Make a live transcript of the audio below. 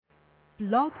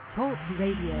Blog Talk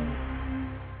Radio.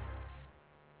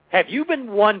 Have you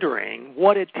been wondering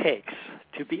what it takes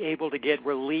to be able to get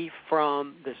relief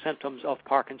from the symptoms of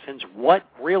Parkinson's? What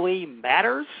really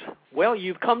matters? Well,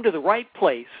 you've come to the right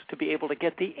place to be able to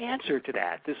get the answer to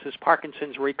that. This is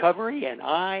Parkinsons Recovery, and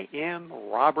I am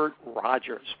Robert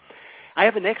Rogers. I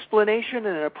have an explanation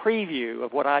and a preview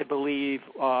of what I believe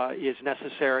is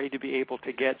necessary to be able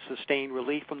to get sustained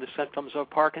relief from the symptoms of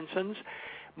Parkinson's.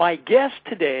 My guest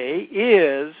today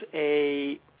is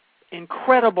an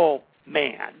incredible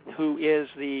man who is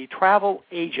the travel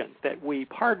agent that we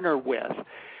partner with,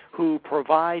 who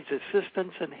provides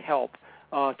assistance and help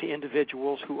to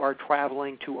individuals who are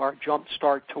traveling to our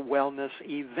Jumpstart to Wellness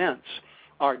events.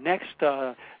 Our next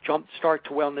Jumpstart to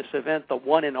Wellness event, the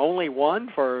one and only one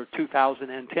for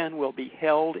 2010, will be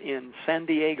held in San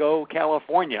Diego,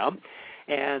 California.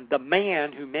 And the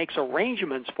man who makes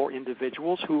arrangements for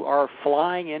individuals who are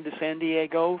flying into San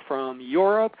Diego from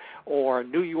Europe or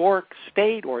New York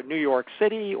State or New York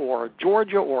City or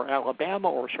Georgia or Alabama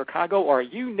or Chicago or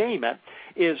you name it,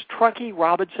 is Trucky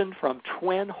Robertson from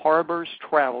Twin Harbors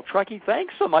Travel. Trucky,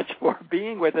 thanks so much for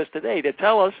being with us today to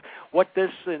tell us what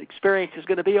this experience is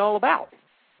going to be all about.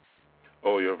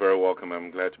 Oh, you're very welcome.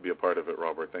 I'm glad to be a part of it,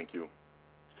 Robert. Thank you.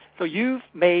 So you've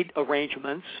made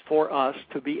arrangements for us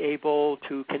to be able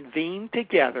to convene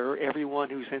together everyone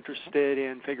who's interested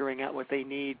in figuring out what they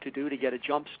need to do to get a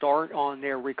jump start on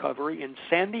their recovery in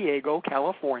San Diego,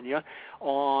 California,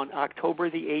 on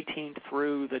October the 18th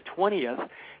through the 20th.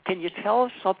 Can you tell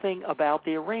us something about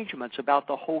the arrangements, about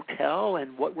the hotel,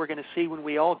 and what we're going to see when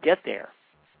we all get there?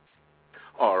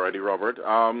 Alrighty, Robert.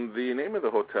 The name of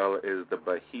the hotel is the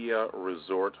Bahia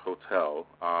Resort Hotel.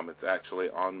 It's actually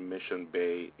on Mission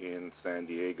Bay in San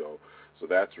Diego. So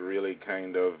that's really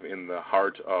kind of in the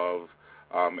heart of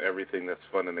everything that's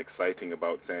fun and exciting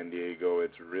about San Diego.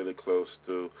 It's really close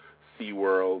to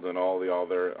SeaWorld and all the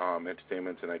other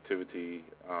entertainment and activity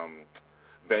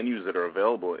venues that are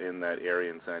available in that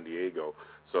area in San Diego.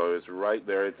 So it's right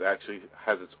there. It actually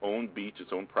has its own beach,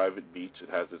 its own private beach. It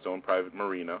has its own private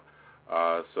marina.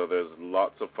 So there's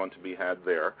lots of fun to be had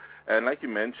there. And like you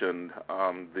mentioned,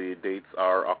 the dates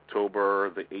are October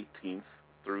the 18th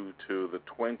through to the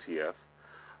 20th.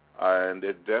 And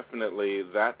it definitely,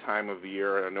 that time of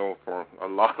year, I know for a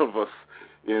lot of us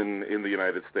in the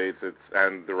United States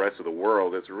and the rest of the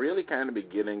world, it's really kind of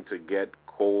beginning to get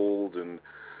cold and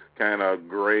kind of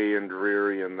gray and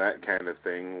dreary and that kind of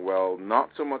thing. Well, not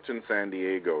so much in San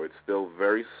Diego. It's still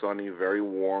very sunny, very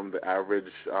warm. The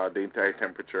average daytime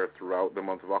temperature throughout the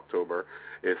month of October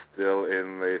is still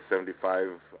in the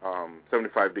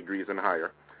 75 degrees and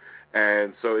higher.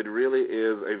 And so it really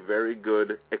is a very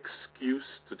good excuse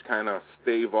to kind of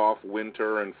stave off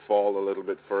winter and fall a little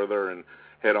bit further and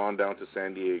head on down to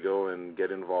San Diego and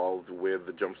get involved with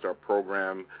the Jumpstart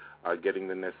program, getting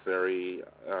the necessary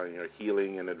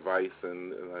healing and advice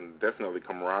and definitely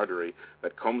camaraderie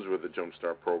that comes with the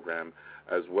Jumpstart program,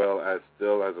 as well as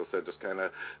still, as I said, just kind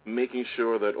of making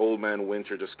sure that Old Man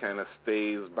Winter just kind of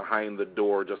stays behind the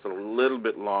door just a little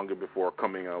bit longer before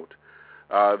coming out.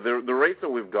 The rates that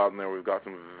we've gotten there, we've got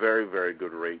some very, very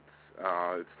good rates.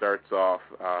 It starts off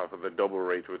for the double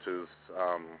rate, which is,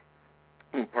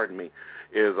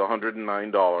 is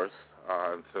 $109.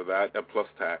 So that plus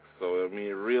tax. So, I mean,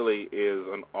 it really is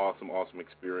an awesome, awesome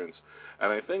experience.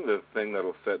 And I think the thing that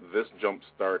will set this Jump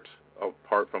Start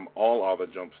apart from all other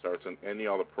Jump Starts and any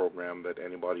other program that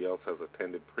anybody else has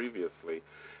attended previously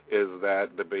is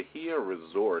that the Bahia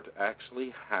Resort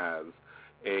actually has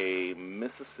a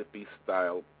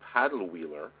Mississippi-style paddle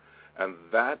wheeler, and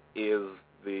that is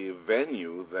the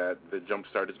venue that the Jump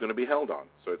Start is going to be held on.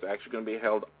 So it's actually going to be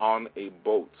held on a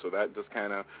boat. So that just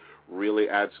kind of really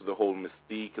adds to the whole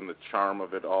mystique and the charm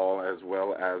of it all, as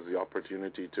well as the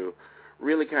opportunity to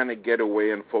really kind of get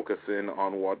away and focus in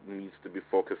on what needs to be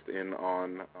focused in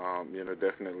on,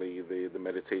 definitely the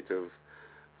meditative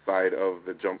side of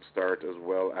the Jump Start, as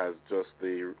well as just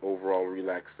the overall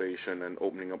relaxation and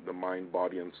opening up the mind,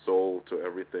 body, and soul to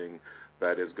everything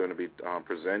that is going to be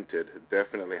presented.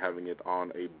 Definitely having it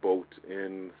on a boat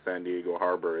in San Diego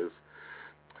Harbor is,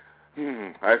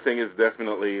 I think it's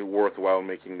definitely worthwhile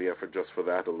making the effort just for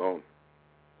that alone.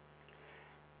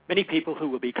 Many people who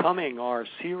will be coming are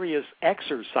serious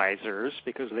exercisers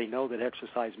because they know that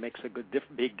exercise makes a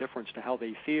big difference to how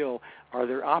they feel. Are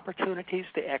there opportunities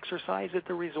to exercise at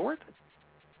the resort?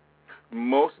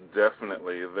 Most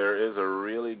definitely. There is a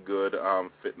really good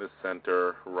fitness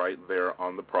center right there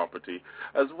on the property,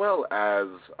 as well as,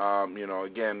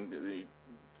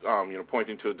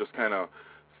 pointing to just kind of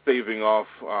staving off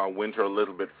winter a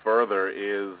little bit further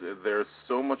is there's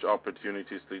so much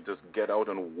opportunities to just get out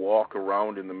and walk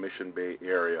around in the Mission Bay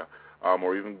area,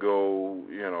 or even go,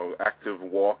 active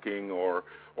walking or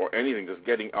anything, just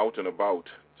getting out and about,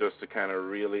 just to kind of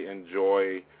really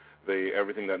enjoy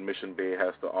everything that Mission Bay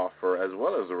has to offer, as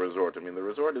well as the resort. I mean, the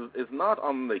resort is not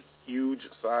on the huge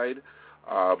side,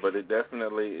 but it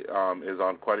definitely is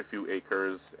on quite a few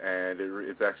acres, and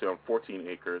it's actually on 14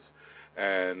 acres.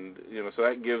 And, so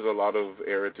that gives a lot of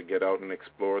area to get out and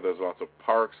explore. There's lots of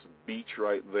parks, beach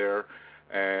right there,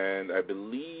 and I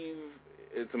believe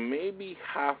it's maybe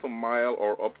half a mile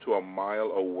or up to a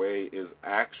mile away is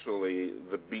actually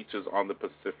the beaches on the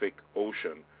Pacific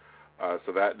Ocean.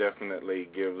 So that definitely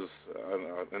gives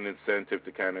an incentive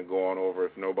to kind of go on over.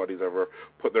 If nobody's ever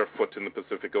put their foot in the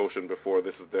Pacific Ocean before,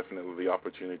 this is definitely the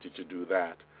opportunity to do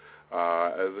that.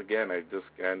 As again,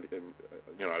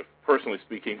 personally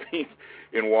speaking, being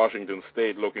in Washington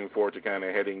State, looking forward to kind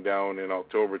of heading down in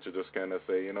October to just kind of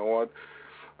say, you know what,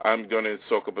 I'm going to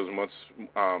soak up as much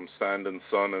sand and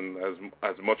sun and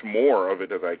as much more of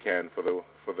it as I can for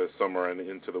the summer and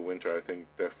into the winter. I think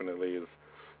definitely is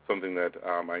something that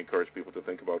I encourage people to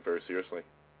think about very seriously.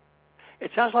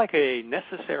 It sounds like a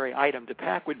necessary item to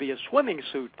pack would be a swimming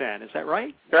suit then. Is that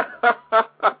right?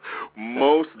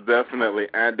 Most definitely.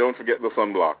 And don't forget the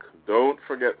sunblock.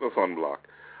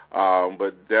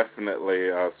 But definitely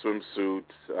a swimsuit,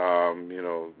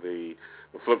 the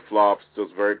flip-flops,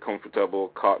 just very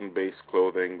comfortable, cotton-based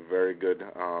clothing, very good,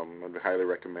 and highly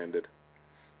recommended.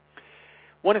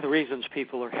 One of the reasons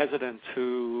people are hesitant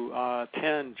to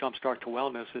attend Jumpstart to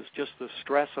Wellness is just the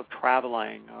stress of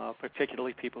traveling,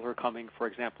 particularly people who are coming, for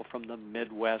example, from the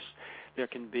Midwest. There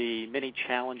can be many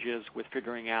challenges with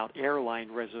figuring out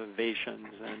airline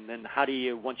reservations, and then how do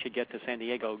you, once you get to San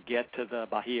Diego, get to the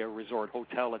Bahia Resort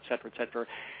Hotel, et cetera, et cetera.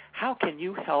 How can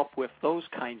you help with those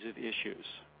kinds of issues?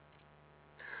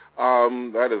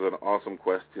 That is an awesome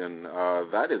question.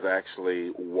 That is actually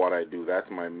what I do. That's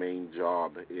my main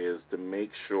job, is to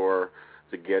make sure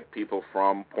to get people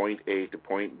from point A to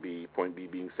point B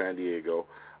being San Diego,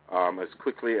 as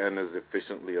quickly and as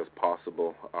efficiently as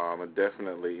possible, and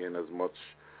definitely in as much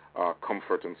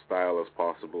comfort and style as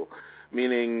possible.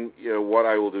 Meaning, what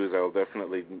I will do is I will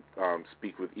definitely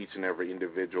speak with each and every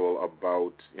individual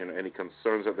about, any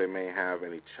concerns that they may have,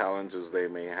 any challenges they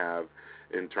may have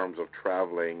in terms of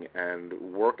traveling, and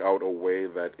work out a way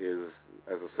that is,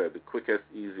 as I said, the quickest,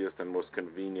 easiest, and most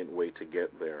convenient way to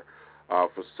get there.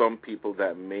 For some people,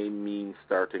 that may mean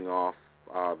starting off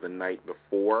the night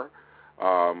before,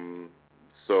 or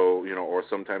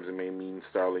sometimes it may mean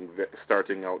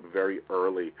starting out very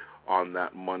early on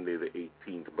that Monday, the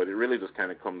 18th. But it really just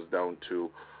kind of comes down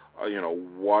to,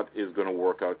 what is going to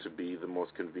work out to be the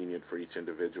most convenient for each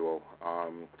individual.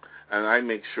 And I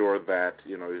make sure that,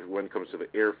 when it comes to the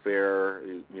airfare,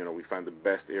 we find the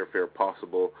best airfare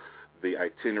possible, the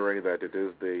itinerary, that it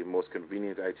is the most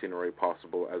convenient itinerary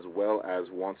possible, as well as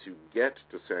once you get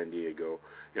to San Diego,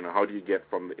 how do you get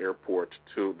from the airport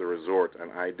to the resort? And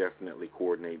I definitely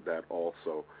coordinate that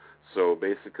also. So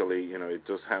basically, it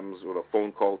just happens with a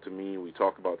phone call to me. We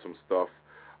talk about some stuff.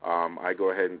 I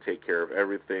go ahead and take care of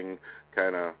everything,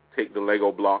 kind of take the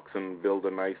Lego blocks and build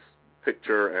a nice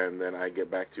picture, and then I get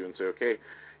back to you and say, okay,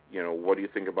 what do you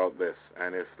think about this?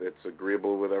 And if it's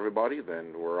agreeable with everybody,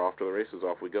 then we're off to the races,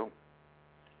 off we go.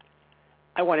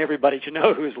 I want everybody to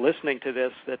know who's listening to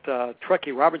this that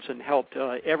Trucky Robertson helped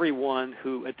everyone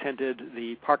who attended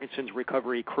the Parkinsons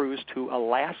Recovery cruise to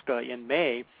Alaska in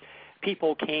May.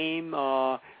 People came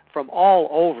from all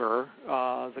over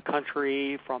the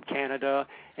country, from Canada,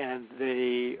 and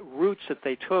the routes that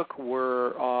they took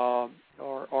were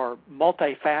are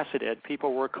multifaceted.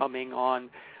 People were coming on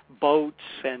boats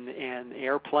and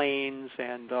airplanes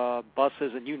and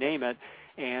buses and you name it,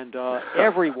 and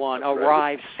everyone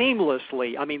arrived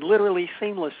seamlessly. I mean, literally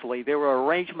seamlessly. There were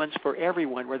arrangements for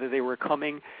everyone, whether they were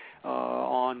coming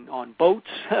on boats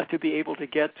to be able to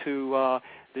get to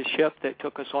the ship that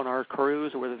took us on our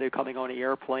cruise, or whether they're coming on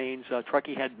airplanes.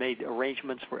 Trucky had made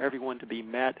arrangements for everyone to be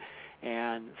met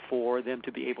and for them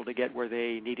to be able to get where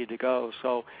they needed to go.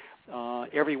 So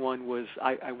everyone was,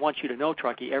 I want you to know,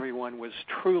 Trucky, everyone was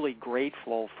truly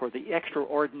grateful for the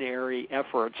extraordinary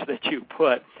efforts that you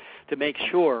put to make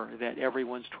sure that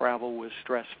everyone's travel was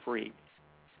stress-free.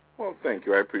 Well, thank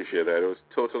you. I appreciate that. It was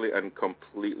totally and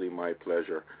completely my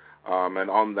pleasure. And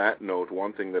on that note,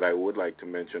 one thing that I would like to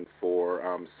mention for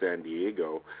San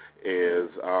Diego is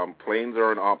planes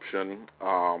are an option,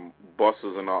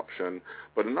 buses an option,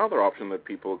 but another option that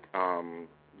people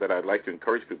that I'd like to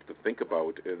encourage people to think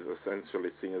about is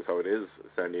essentially, seeing as how it is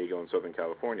San Diego and Southern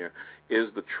California, is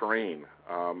the train.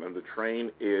 And the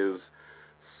train is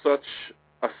such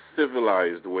a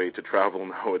civilized way to travel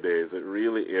nowadays. It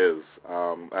really is.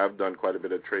 I've done quite a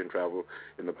bit of train travel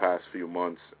in the past few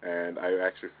months, and I've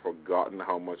actually forgotten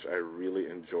how much I really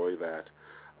enjoy that.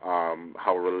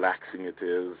 How relaxing it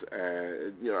is,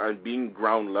 and and being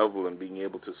ground level and being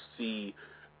able to see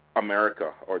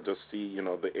America, or just see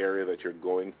the area that you're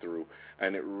going through,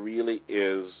 and it really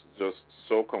is just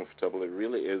so comfortable. It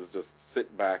really is just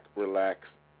sit back, relax,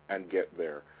 and get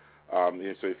there.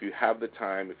 So if you have the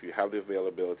time, if you have the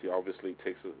availability, obviously it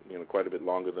takes quite a bit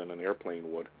longer than an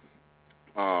airplane would.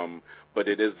 But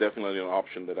it is definitely an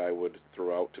option that I would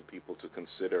throw out to people to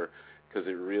consider, because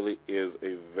it really is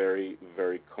a very,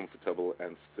 very comfortable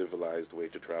and civilized way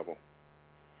to travel.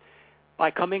 By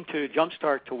coming to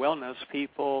Jumpstart to Wellness,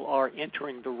 people are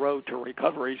entering the road to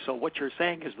recovery. So what you're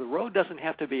saying is the road doesn't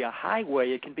have to be a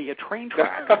highway. It can be a train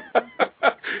track.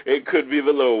 It could be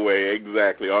the low way,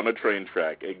 exactly, on a train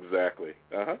track, exactly.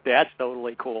 Uh-huh. That's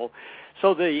totally cool.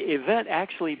 So the event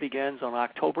actually begins on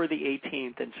October the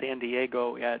 18th in San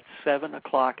Diego at 7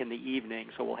 o'clock in the evening.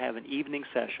 So we'll have an evening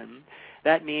session.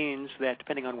 That means that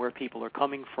depending on where people are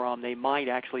coming from, they might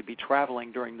actually be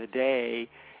traveling during the day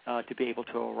to be able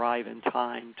to arrive in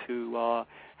time to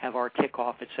have our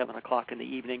kickoff at 7 o'clock in the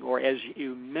evening. Or as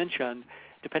you mentioned,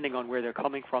 depending on where they're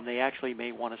coming from, they actually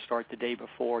may want to start the day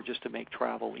before just to make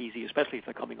travel easy, especially if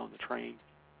they're coming on the train.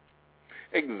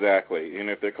 Exactly, and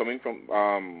if they're coming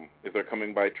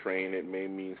by train, it may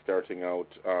mean starting out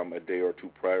a day or two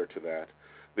prior to that.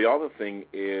 The other thing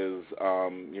is,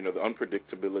 the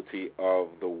unpredictability of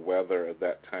the weather at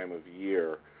that time of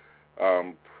year.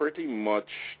 Pretty much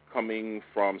coming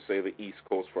from, say, the East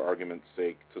Coast, for argument's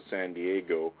sake, to San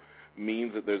Diego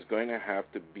means that there's going to have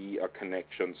to be a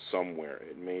connection somewhere.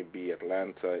 It may be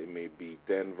Atlanta, it may be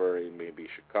Denver, it may be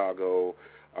Chicago,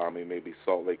 it may be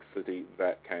Salt Lake City,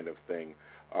 that kind of thing.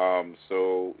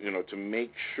 So, to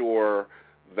make sure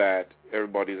that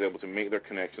everybody's able to make their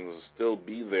connections and still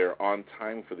be there on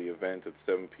time for the event at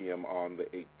 7 p.m. on the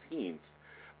 18th,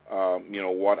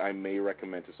 what I may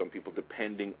recommend to some people,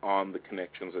 depending on the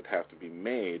connections that have to be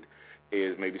made,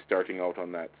 is maybe starting out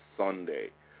on that Sunday.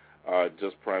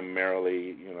 Just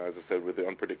primarily, as I said, with the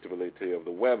unpredictability of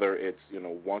the weather, it's,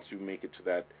 once you make it to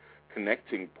that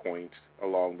connecting point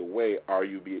along the way, are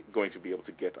you going to be able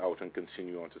to get out and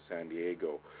continue on to San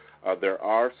Diego? There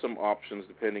are some options,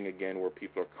 depending, again, where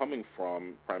people are coming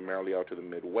from, primarily out to the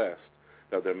Midwest,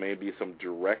 that there may be some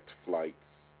direct flights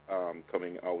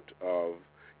coming out of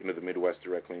the Midwest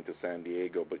directly into San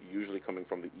Diego, but usually coming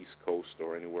from the East Coast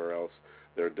or anywhere else,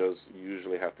 there does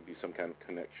usually have to be some kind of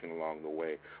connection along the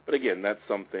way. But again, that's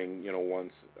something,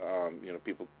 once,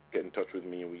 people get in touch with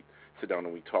me and we sit down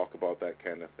and we talk about that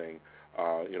kind of thing,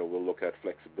 we'll look at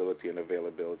flexibility and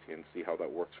availability and see how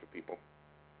that works for people.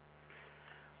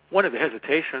 One of the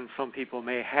hesitations some people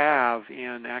may have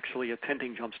in actually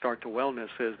attending Jumpstart to Wellness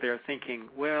is they're thinking,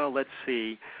 well, let's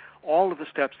see, all of the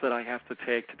steps that I have to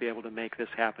take to be able to make this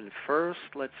happen. First,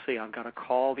 let's see, I've got to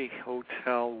call the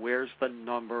hotel. Where's the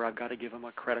number? I've got to give them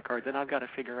a credit card. Then I've got to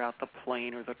figure out the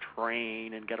plane or the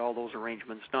train and get all those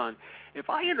arrangements done. If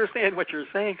I understand what you're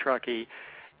saying, Trucky,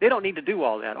 they don't need to do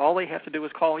all that. All they have to do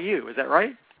is call you. Is that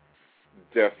right?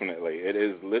 Definitely. It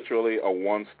is literally a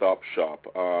one-stop shop.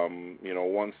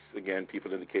 Once, again,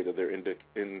 people indicate that they're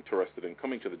interested in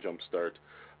coming to the Jumpstart,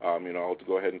 I'll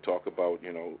go ahead and talk about,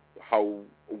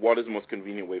 what is the most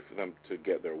convenient way for them to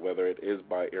get there, whether it is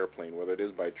by airplane, whether it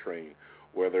is by train,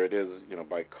 whether it is,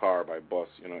 by car, by bus,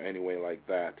 any way like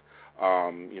that.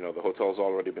 The hotel's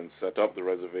already been set up, the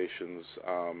reservations,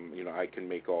 I can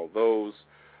make all those.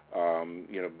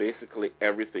 Basically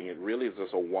everything. It really is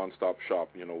just a one-stop shop.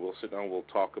 We'll sit down, we'll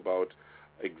talk about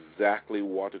exactly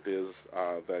what it is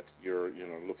that you're,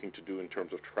 looking to do in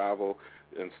terms of travel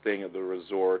and staying at the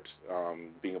resort,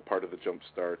 being a part of the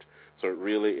Jumpstart. So it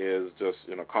really is just,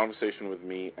 conversation with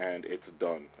me and it's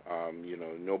done.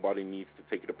 Nobody needs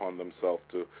to take it upon themselves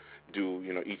to do,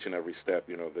 each and every step,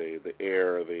 the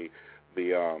air, the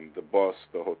bus,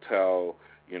 the hotel,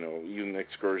 even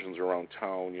excursions around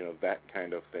town, that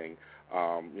kind of thing.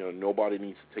 Nobody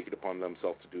needs to take it upon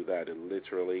themselves to do that. It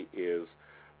literally is,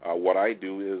 what I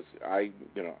do is I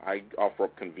offer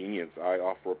up convenience. I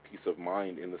offer up peace of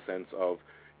mind in the sense of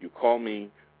you call me,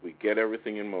 we get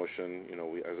everything in motion.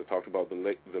 As I talked about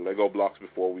the Lego blocks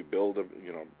before, we build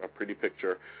a pretty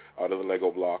picture out of the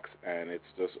Lego blocks, and it's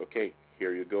just, okay,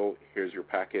 here you go, here's your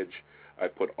package. I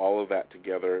put all of that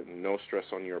together, no stress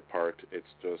on your part. It's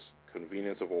just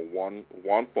convenience of a one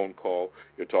phone call.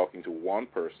 You're talking to one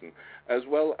person, as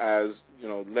well as,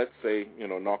 let's say,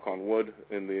 knock on wood,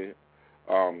 in the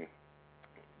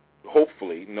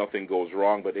hopefully nothing goes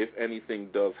wrong, but if anything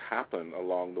does happen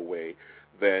along the way,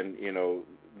 then,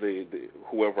 the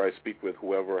whoever I speak with,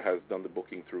 whoever has done the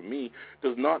booking through me,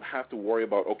 does not have to worry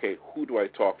about, okay, who do I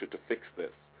talk to fix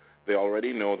this? They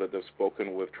already know that they've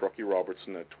spoken with Trucky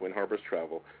Robertson at Twin Harbors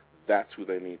Travel. That's who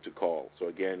they need to call. So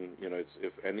again,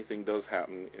 if anything does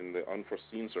happen in the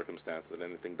unforeseen circumstance that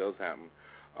anything does happen,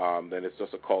 then it's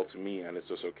just a call to me, and it's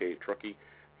just, okay, Trucky,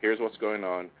 here's what's going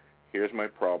on, here's my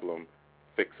problem,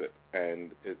 fix it,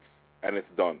 and it's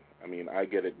done. I mean, I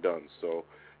get it done. So,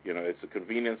 it's the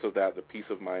convenience of that, the peace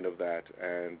of mind of that,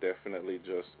 and definitely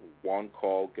just one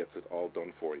call gets it all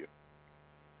done for you.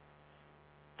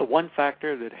 The one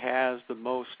factor that has the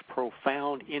most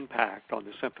profound impact on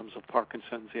the symptoms of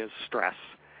Parkinson's is stress.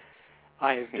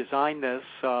 I have designed this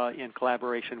in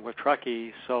collaboration with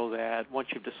Trucky so that once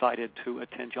you've decided to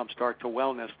attend Jumpstart to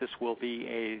Wellness, this will be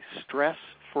a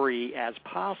stress-free as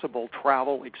possible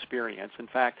travel experience. In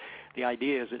fact, the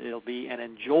idea is that it'll be an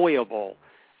enjoyable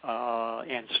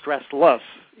and stressless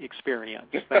experience,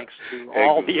 thanks to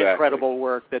all the incredible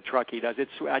work that Trucky does.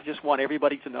 I just want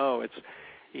everybody to know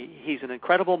he's an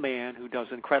incredible man who does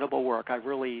incredible work. I've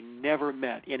really never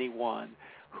met anyone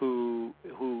who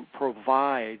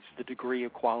provides the degree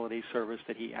of quality service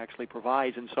that he actually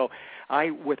provides. And so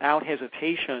I, without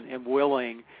hesitation, am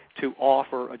willing to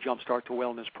offer a Jumpstart to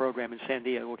Wellness program in San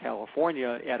Diego,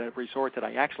 California, at a resort that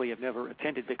I actually have never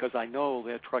attended, because I know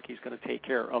that Trucky's going to take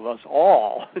care of us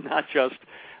all, not just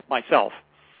myself.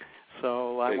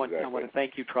 So I want to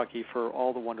thank you, Trucky, for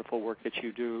all the wonderful work that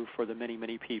you do for the many,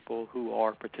 many people who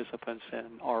are participants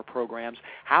in our programs.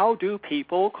 How do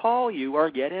people call you or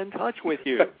get in touch with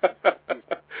you?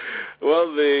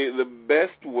 Well, the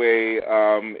best way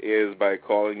is by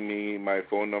calling me. My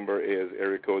phone number is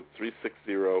area code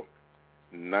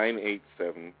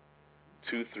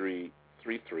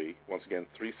 360-987-2333. Once again,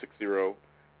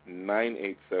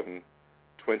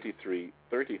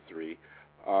 360-987-2333.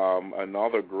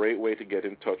 Another great way to get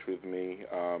in touch with me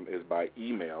is by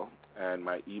email, and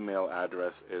my email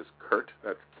address is Kurt,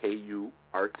 that's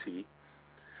K-U-R-T,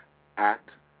 at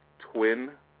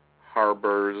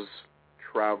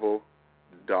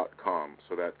twinharborstravel.com.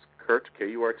 So that's Kurt,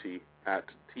 K-U-R-T, at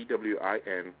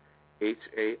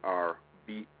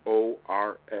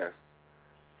TWINHARBORS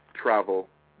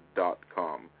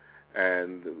travel.com.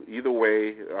 And either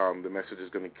way, the message is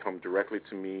going to come directly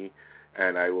to me.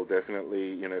 And I will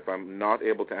definitely, if I'm not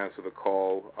able to answer the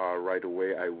call right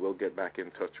away, I will get back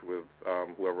in touch with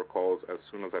whoever calls as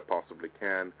soon as I possibly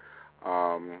can.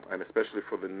 And especially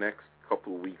for the next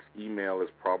couple of weeks, email is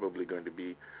probably going to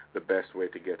be the best way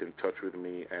to get in touch with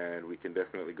me, and we can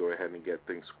definitely go ahead and get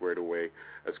things squared away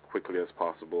as quickly as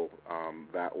possible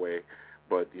that way.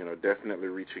 But, definitely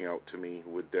reaching out to me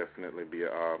would definitely be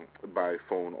by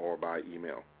phone or by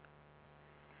email.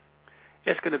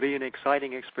 It's going to be an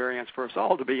exciting experience for us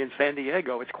all to be in San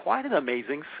Diego. It's quite an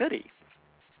amazing city.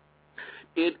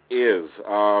 It is.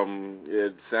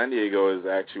 San Diego is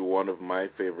actually one of my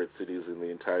favorite cities in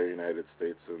the entire United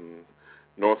States. And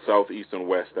north, south, east, and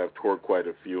west, I've toured quite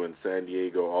a few, and San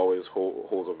Diego always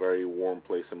holds a very warm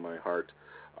place in my heart.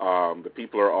 The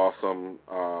people are awesome.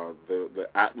 The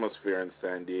atmosphere in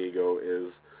San Diego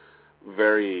is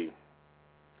very,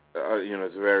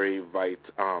 it's very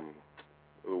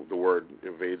the word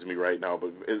evades me right now,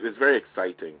 but it's very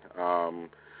exciting.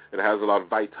 It has a lot of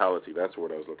vitality. That's the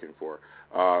word I was looking for.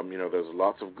 There's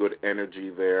lots of good energy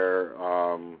there,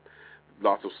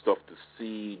 lots of stuff to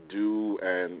see, do,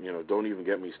 and, don't even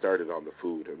get me started on the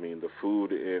food. I mean, the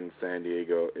food in San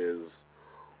Diego is,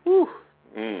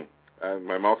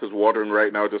 my mouth is watering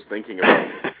right now just thinking about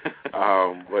it.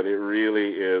 But it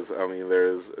really is. I mean,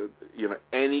 there's,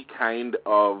 any kind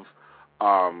of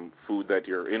food that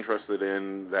you're interested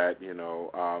in, that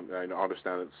I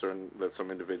understand that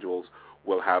some individuals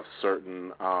will have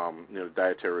certain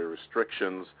dietary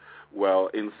restrictions. Well,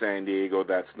 in San Diego,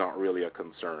 that's not really a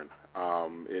concern.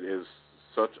 It is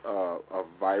such a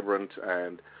vibrant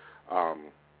and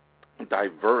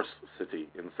diverse city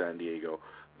in San Diego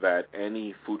that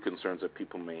any food concerns that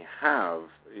people may have,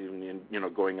 even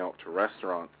going out to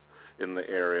restaurants in the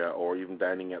area or even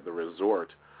dining at the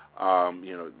resort,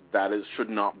 that should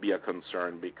not be a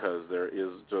concern, because there is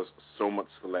just so much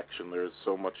selection. There is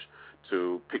so much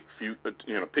to pick,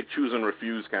 choose, and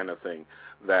refuse kind of thing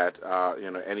that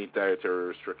any dietary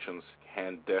restrictions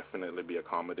can definitely be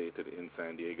accommodated in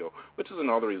San Diego, which is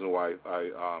another reason why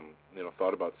I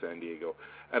thought about San Diego.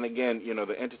 And again,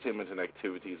 the entertainment and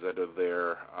activities that are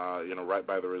there, right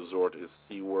by the resort is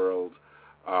SeaWorld.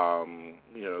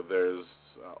 There's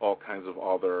all kinds of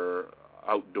other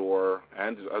outdoor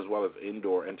and as well as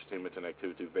indoor entertainment and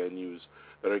activity venues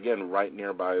that are, again, right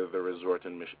nearby the resort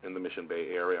in the Mission Bay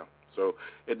area. So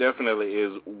it definitely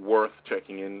is worth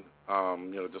checking in,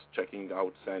 just checking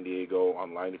out San Diego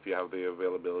online if you have the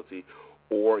availability,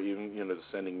 or even, just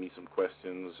sending me some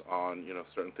questions on,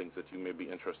 certain things that you may be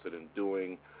interested in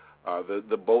doing.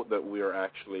 The boat that we are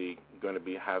actually going to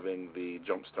be having the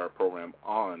Jumpstart program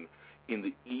on in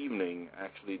the evening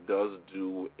actually does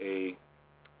do a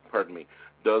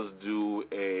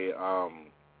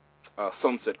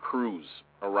sunset cruise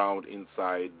around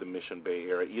inside the Mission Bay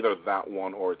area. Either that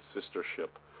one or its sister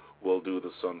ship will do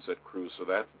the sunset cruise. So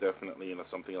that's definitely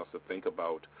something else to think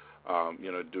about.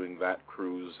 Doing that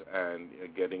cruise and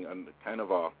getting kind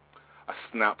of a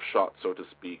snapshot, so to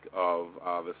speak, of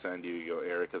the San Diego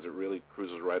area, because it really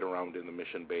cruises right around in the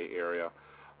Mission Bay area.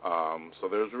 So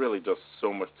there's really just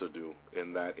so much to do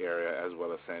in that area as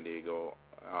well as San Diego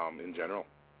in general.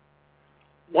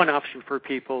 One option for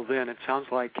people then, it sounds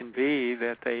like, can be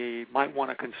that they might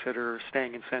want to consider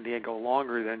staying in San Diego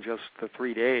longer than just the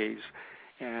 3 days,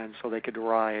 and so they could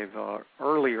arrive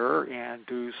earlier and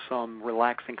do some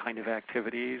relaxing kind of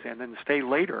activities and then stay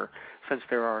later, since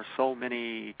there are so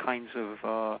many kinds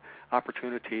of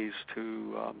opportunities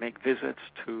to make visits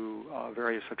to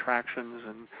various attractions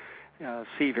and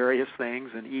see various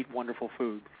things and eat wonderful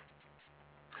food.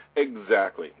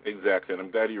 Exactly, and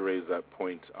I'm glad you raised that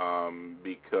point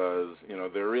because,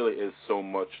 there really is so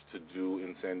much to do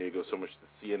in San Diego, so much to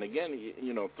see. And again,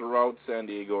 throughout San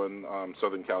Diego and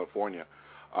Southern California,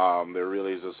 there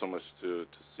really is just so much to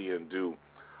see and do.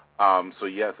 So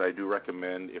yes, I do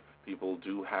recommend, if people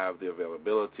do have the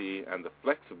availability and the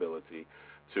flexibility,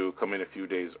 to come in a few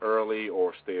days early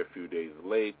or stay a few days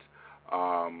late.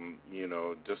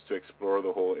 Just to explore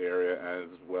the whole area as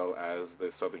well as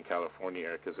the Southern California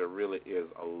area, because there really is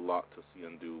a lot to see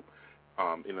and do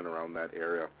in and around that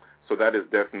area. So that is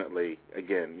definitely,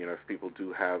 again, if people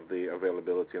do have the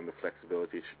availability and the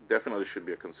flexibility, definitely should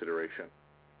be a consideration.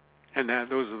 And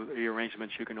those are the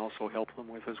arrangements you can also help them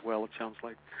with as well, it sounds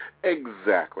like.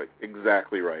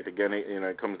 Exactly right. Again,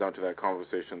 it comes down to that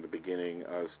conversation at the beginning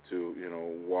as to,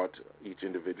 what each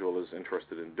individual is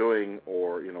interested in doing,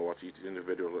 or, what each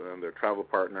individual and their travel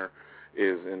partner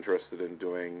is interested in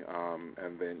doing.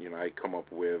 And then, I come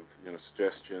up with,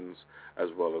 suggestions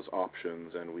as well as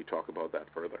options, and we talk about that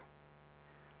further.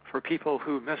 For people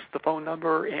who missed the phone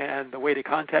number and the way to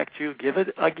contact you, give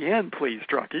it again, please,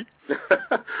 Trucky.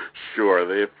 Sure.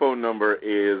 The phone number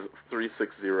is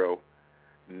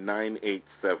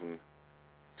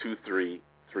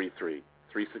 360-987-2333.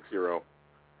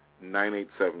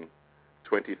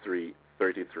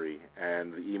 360-987-2333.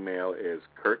 And the email is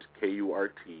Kurt,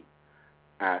 K-U-R-T,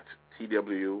 at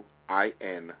TWINHARBORS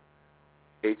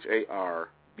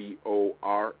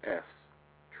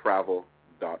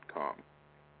travel.com.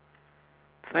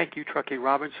 Thank you, Trucky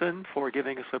Robertson, for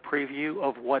giving us a preview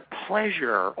of what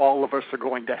pleasure all of us are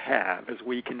going to have as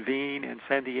we convene in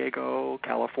San Diego,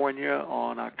 California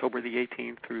on October the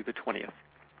 18th through the 20th.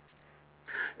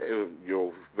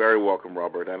 You're very welcome,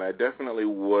 Robert, and I definitely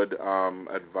would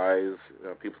advise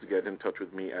people to get in touch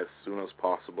with me as soon as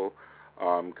possible,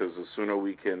 because the sooner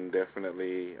we can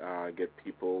definitely get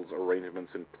people's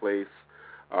arrangements in place,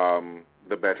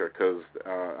 the better, because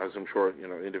as I'm sure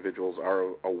individuals are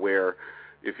aware,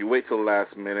 if you wait till the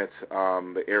last minute,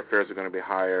 the airfares are going to be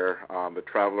higher, the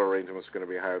travel arrangements are going to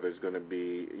be higher, there's going to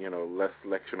be, less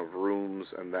selection of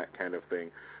rooms and that kind of thing.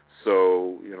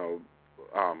 So,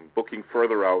 booking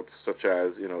further out, such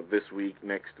as, this week,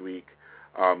 next week,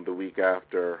 the week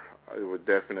after, it would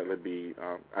definitely be,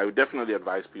 I would definitely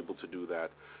advise people to do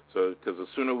that. So, because the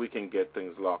sooner we can get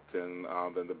things locked in,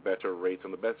 then the better rates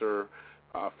and the better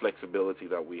flexibility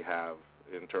that we have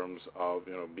in terms of,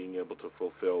 being able to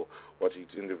fulfill what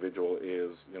each individual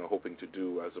is, hoping to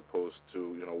do, as opposed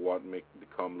to, what may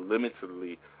become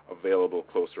limitedly available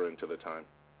closer into the time.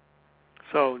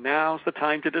 So now's the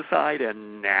time to decide,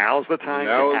 and now's the time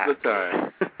to act. Now's the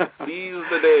time. Seize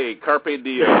the day. Carpe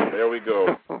diem. There we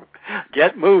go.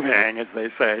 Get moving, as they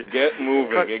say. Get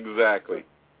moving, exactly.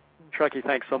 Trucky,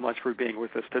 thanks so much for being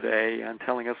with us today and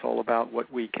telling us all about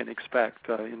what we can expect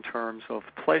in terms of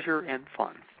pleasure and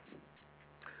fun.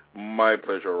 My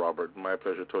pleasure, Robert. My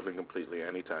pleasure, totally and completely,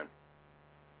 anytime.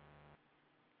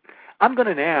 I'm going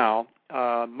to now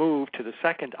move to the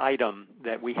second item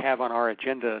that we have on our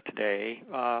agenda today,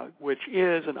 which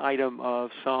is an item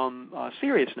of some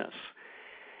seriousness.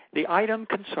 The item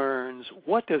concerns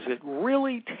what does it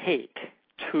really take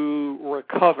to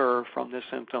recover from the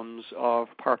symptoms of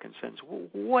Parkinson's?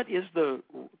 What is the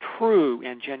true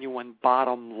and genuine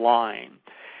bottom line?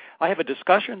 I have a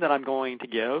discussion that I'm going to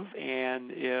give,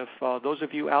 and if those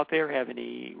of you out there have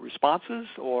any responses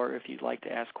or if you'd like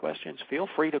to ask questions, feel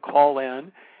free to call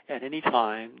in at any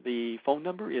time. The phone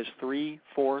number is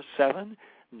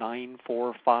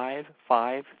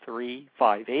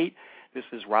 347-945-5358. This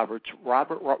is Robert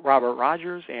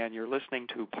Rogers, and you're listening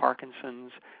to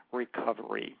Parkinson's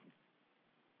Recovery.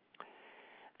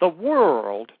 The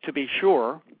world, to be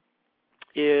sure,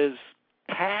 is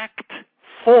packed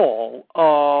full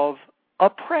of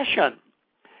oppression.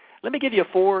 Let me give you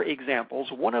 4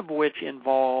 examples, one of which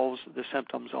involves the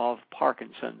symptoms of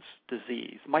Parkinson's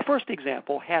disease. My first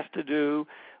example has to do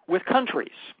with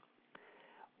countries.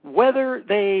 Whether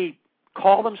they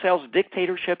call themselves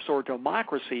dictatorships or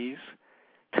democracies,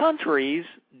 countries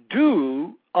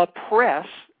do oppress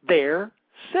their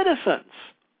citizens.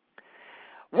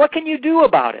 What can you do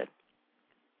about it?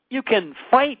 You can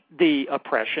fight the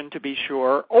oppression, to be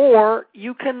sure, or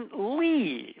you can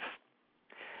leave.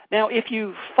 Now, if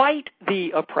you fight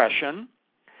the oppression,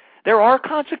 there are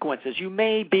consequences. You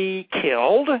may be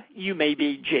killed, you may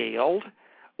be jailed,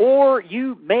 or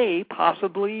you may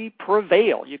possibly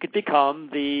prevail. You could become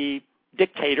the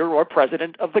dictator or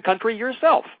president of the country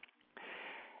yourself.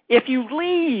 If you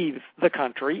leave the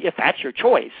country, if that's your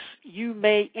choice, you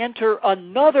may enter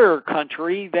another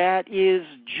country that is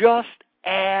just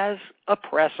as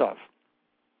oppressive.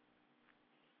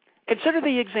 Consider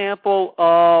the example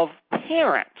of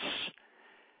parents.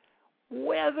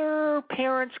 Whether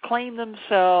parents claim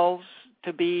themselves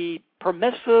to be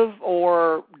permissive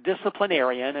or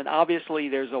disciplinarian, and obviously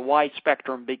there's a wide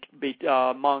spectrum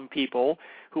among people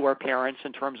who are parents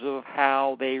in terms of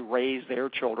how they raise their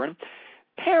children,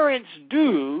 parents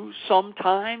do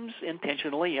sometimes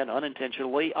intentionally and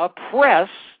unintentionally oppress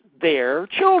their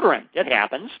children. It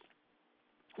happens.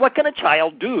 What can a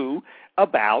child do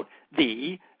about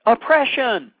the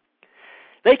oppression?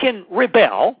 They can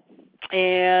rebel,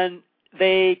 and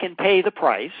they can pay the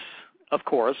price, of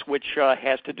course, which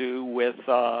has to do with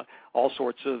all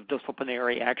sorts of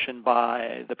disciplinary action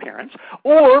by the parents,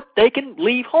 or they can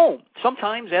leave home,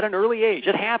 sometimes at an early age.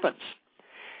 It happens.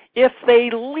 If they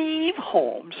leave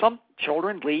home, some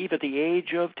children leave at the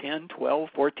age of 10, 12,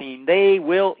 14, they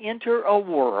will enter a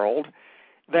world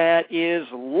that is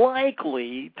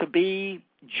likely to be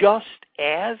just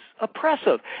as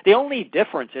oppressive. The only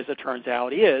difference, as it turns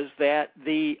out, is that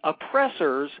the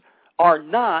oppressors are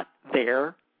not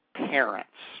their parents.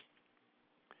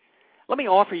 Let me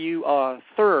offer you a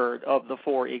third of the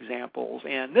 4 examples,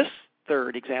 and this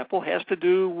third example has to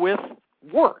do with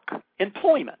work,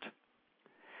 employment.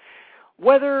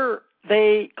 Whether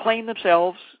they claim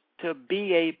themselves to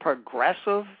be a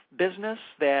progressive business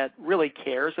that really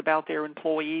cares about their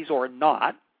employees or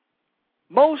not,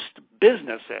 most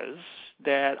businesses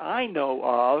that I know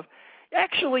of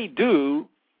actually do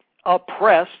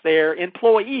oppress their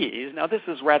employees. Now, this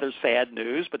is rather sad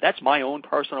news, but that's my own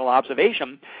personal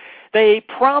observation. They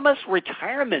promise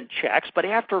retirement checks, but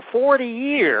after 40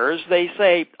 years, they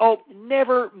say, oh,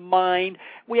 never mind,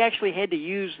 we actually had to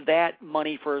use that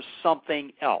money for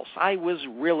something else. I was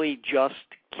really just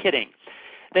kidding.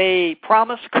 They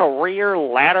promise career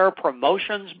ladder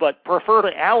promotions, but prefer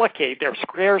to allocate their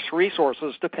scarce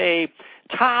resources to pay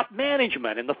top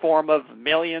management in the form of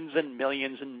millions and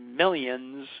millions and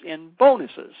millions in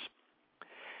bonuses.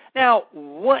 Now,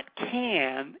 what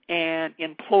can an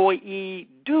employee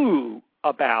do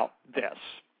about this?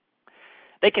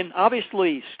 They can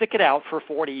obviously stick it out for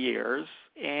 40 years,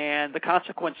 and the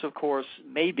consequence, of course,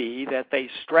 may be that they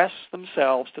stress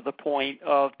themselves to the point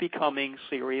of becoming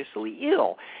seriously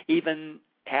ill, even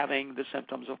having the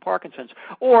symptoms of Parkinson's.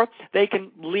 Or they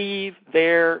can leave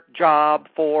their job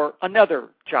for another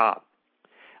job.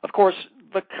 Of course,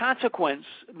 the consequence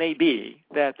may be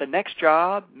that the next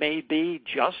job may be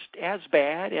just as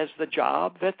bad as the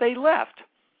job that they left.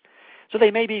 So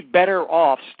they may be better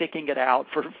off sticking it out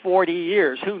for 40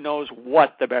 years. Who knows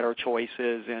what the better choice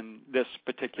is in this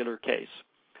particular case.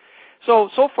 So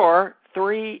far,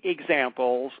 3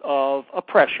 examples of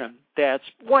oppression that's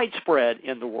widespread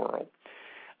in the world.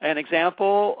 An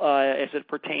example as it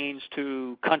pertains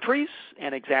to countries,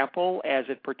 an example as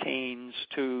it pertains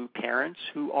to parents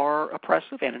who are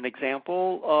oppressive, and an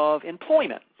example of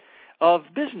employment, of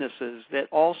businesses that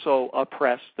also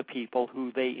oppress the people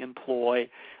who they employ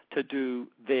to do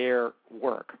their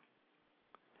work.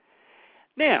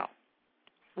 Now,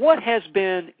 what has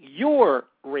been your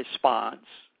response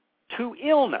to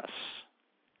illness,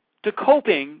 to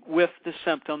coping with the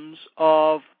symptoms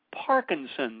of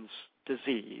Parkinson's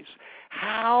disease.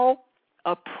 How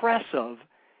oppressive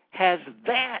has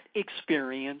that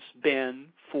experience been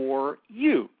for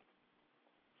you?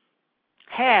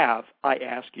 Have, I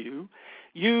ask you,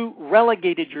 you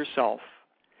relegated yourself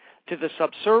to the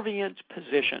subservient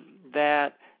position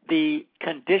that the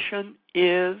condition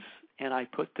is, and I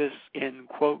put this in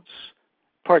quotes,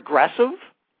 progressive?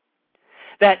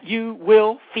 That you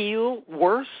will feel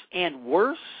worse and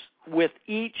worse with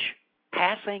each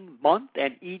passing month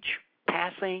and each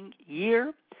passing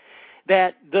year?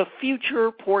 That the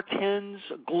future portends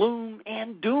gloom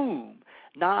and doom,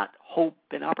 not hope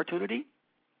and opportunity?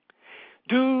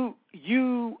 Do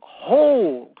you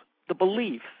hold the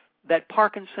belief that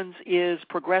Parkinson's is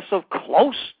progressive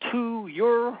close to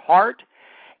your heart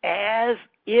as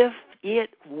if it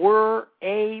were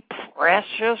a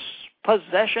precious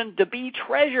possession to be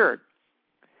treasured?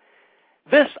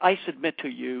 This, I submit to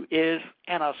you, is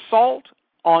an assault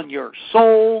on your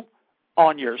soul,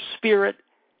 on your spirit,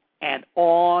 and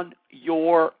on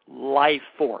your life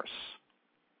force.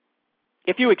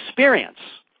 If you experience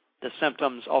the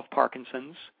symptoms of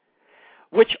Parkinson's,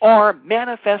 which are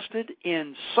manifested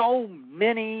in so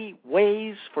many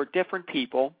ways for different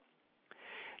people,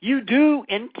 you do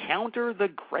encounter the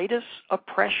greatest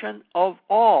oppression of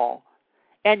all,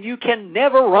 and you can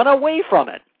never run away from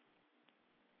it.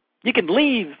 You can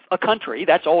leave a country,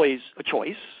 that's always a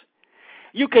choice.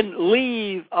 You can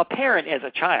leave a parent as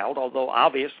a child, although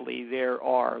obviously there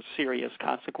are serious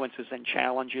consequences and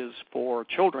challenges for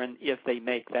children if they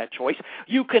make that choice.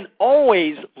 You can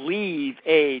always leave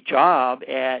a job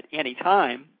at any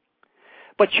time,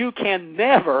 but you can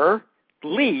never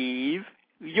leave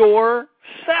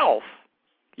yourself.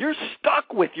 You're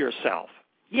stuck with yourself.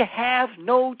 You have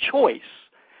no choice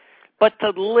but to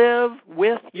live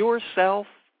with yourself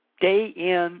day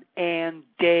in and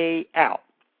day out.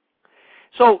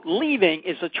 So leaving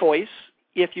is a choice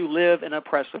if you live in an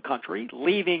oppressive country.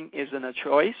 Leaving isn't a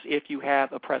choice if you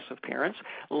have oppressive parents.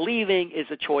 Leaving is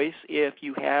a choice if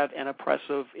you have an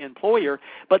oppressive employer.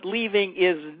 But leaving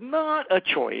is not a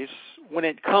choice when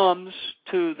it comes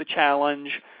to the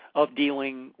challenge of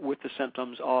dealing with the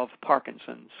symptoms of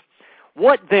Parkinson's.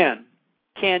 What then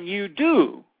can you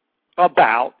do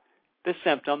about the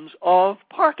symptoms of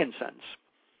Parkinson's?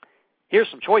 Here's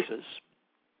some choices.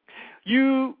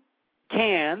 You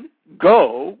can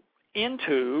go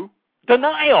into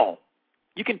denial.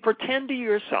 You can pretend to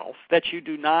yourself that you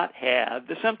do not have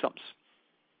the symptoms.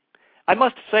 I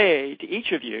must say to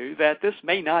each of you that this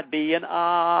may not be a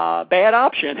bad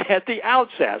option at the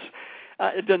outset.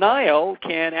 Denial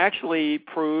can actually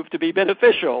prove to be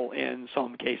beneficial in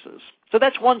some cases. So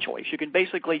that's one choice. You can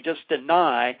basically just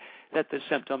deny that the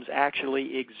symptoms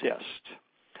actually exist.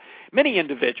 Many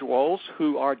individuals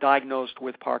who are diagnosed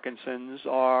with Parkinson's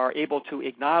are able to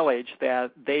acknowledge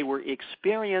that they were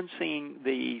experiencing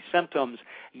the symptoms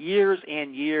years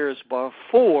and years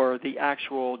before the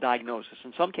actual diagnosis.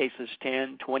 In some cases,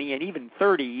 10, 20, and even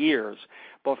 30 years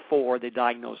before the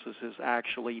diagnosis is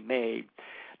actually made.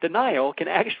 Denial can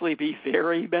actually be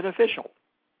very beneficial.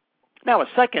 Now, a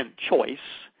second choice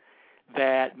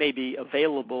that may be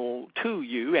available to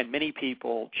you, and many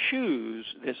people choose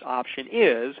this option,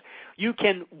 is you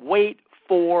can wait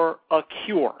for a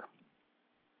cure.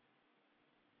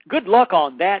 Good luck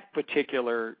on that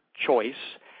particular choice.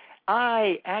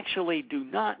 I actually do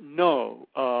not know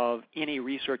of any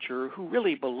researcher who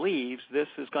really believes this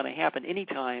is going to happen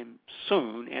anytime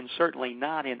soon, and certainly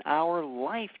not in our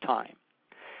lifetime.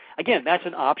 Again, that's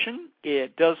an option.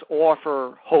 It does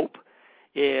offer hope.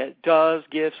 It does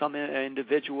give some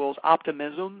individuals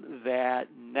optimism that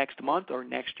next month or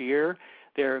next year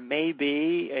there may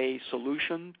be a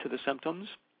solution to the symptoms.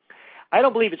 I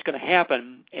don't believe it's going to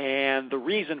happen, and the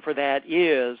reason for that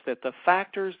is that the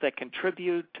factors that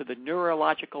contribute to the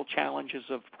neurological challenges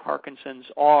of Parkinson's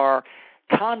are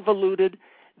convoluted,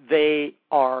 they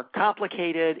are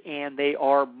complicated, and they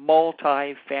are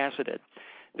multifaceted.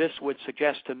 This would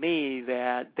suggest to me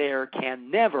that there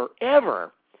can never,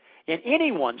 ever, in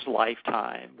anyone's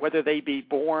lifetime, whether they be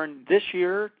born this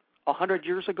year, 100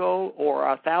 years ago, or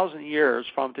 1,000 years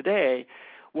from today,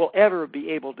 will ever be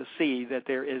able to see that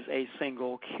there is a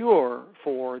single cure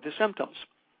for the symptoms.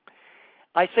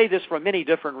 I say this for many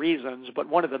different reasons, but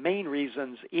one of the main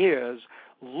reasons is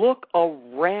look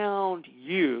around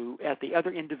you at the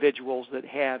other individuals that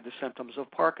have the symptoms of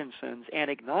Parkinson's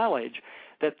and acknowledge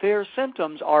that their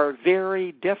symptoms are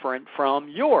very different from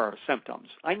your symptoms.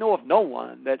 I know of no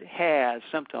one that has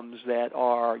symptoms that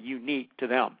are unique to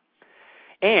them.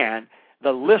 And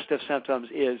the list of symptoms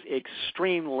is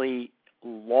extremely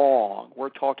long. We're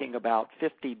talking about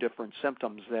 50 different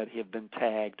symptoms that have been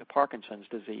tagged to Parkinson's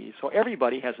disease. So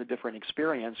everybody has a different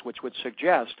experience, which would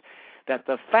suggest that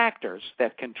the factors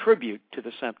that contribute to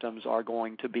the symptoms are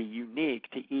going to be unique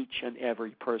to each and every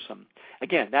person.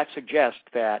 Again, that suggests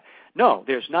that, no,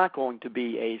 there's not going to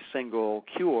be a single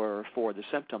cure for the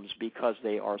symptoms because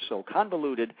they are so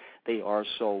convoluted, they are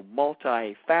so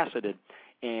multifaceted,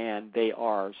 and they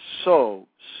are so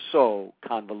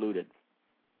convoluted.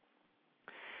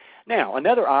 Now,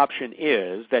 another option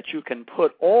is that you can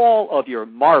put all of your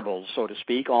marbles, so to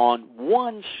speak, on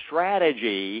one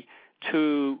strategy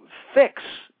to fix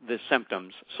the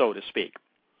symptoms, so to speak.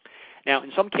 Now,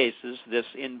 in some cases, this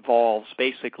involves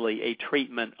basically a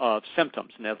treatment of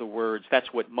symptoms. In other words,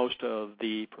 that's what most of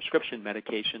the prescription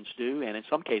medications do, and in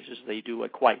some cases they do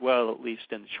it quite well, at least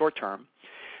in the short term.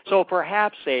 So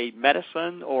perhaps a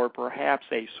medicine or perhaps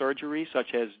a surgery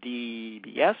such as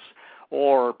DBS,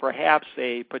 or perhaps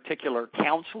a particular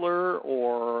counselor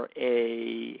or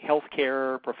a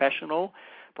healthcare professional,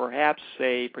 perhaps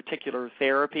a particular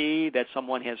therapy that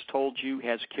someone has told you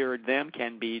has cured them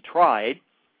can be tried.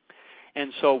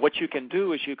 And so what you can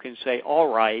do is you can say,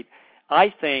 all right,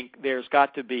 I think there's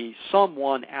got to be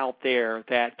someone out there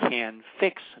that can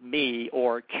fix me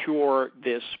or cure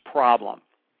this problem.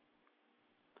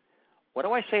 What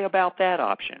do I say about that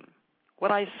option?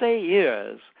 What I say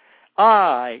is,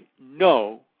 I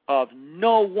know of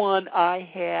no one I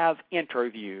have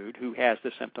interviewed who has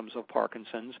the symptoms of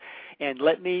Parkinson's, and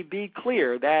let me be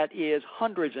clear, that is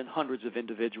hundreds and hundreds of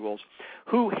individuals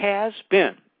who has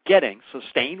been getting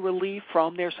sustained relief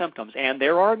from their symptoms, and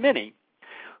there are many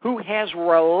who has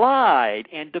relied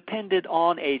and depended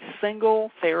on a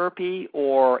single therapy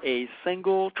or a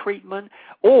single treatment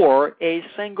or a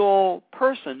single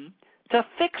person to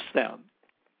fix them.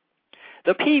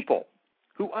 The people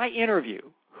who I interview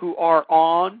who are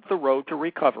on the road to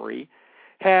recovery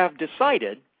have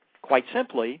decided, quite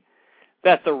simply,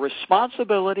 that the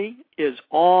responsibility is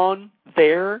on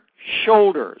their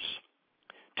shoulders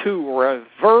to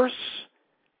reverse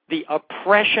the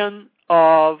oppression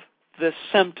of the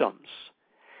symptoms.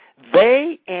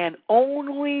 They and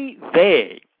only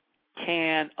they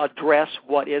can address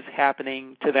what is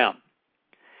happening to them.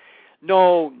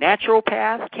 No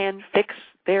naturopath can fix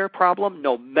their problem.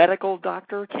 No medical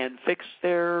doctor can fix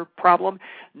their problem.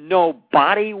 No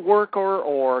body worker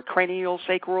or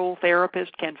craniosacral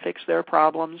therapist can fix their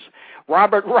problems.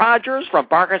 Robert Rogers from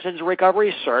Parkinson's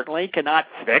Recovery certainly cannot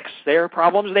fix their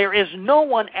problems. There is no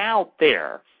one out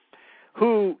there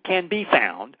who can be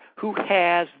found who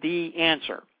has the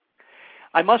answer.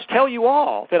 I must tell you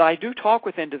all that I do talk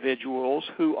with individuals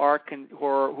who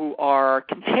are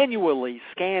continually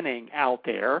scanning out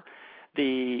there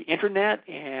the internet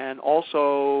and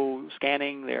also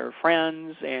scanning their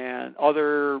friends and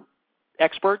other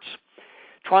experts,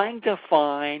 trying to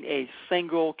find a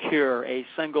single cure, a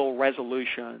single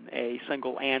resolution, a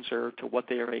single answer to what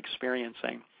they are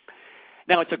experiencing.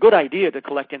 Now, it's a good idea to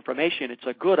collect information. It's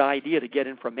a good idea to get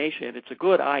information. It's a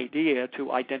good idea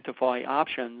to identify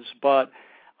options. But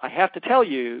I have to tell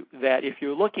you that if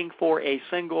you're looking for a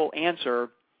single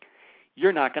answer,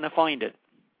 you're not going to find it.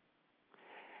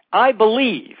 I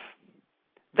believe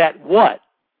that what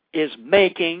is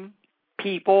making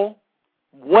people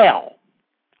well,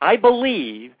 I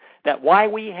believe that why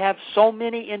we have so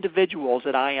many individuals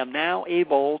that I am now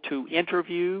able to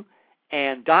interview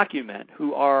and document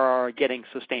who are getting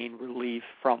sustained relief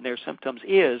from their symptoms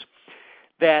is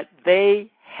that they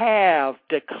have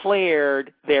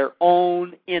declared their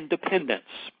own independence.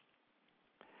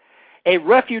 A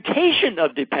refutation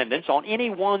of dependence on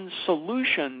any one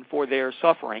solution for their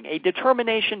suffering, a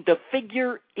determination to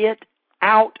figure it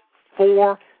out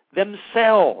for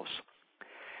themselves.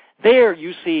 There,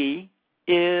 you see,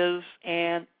 is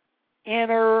an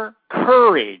inner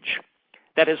courage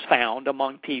that is found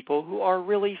among people who are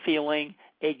really feeling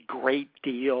a great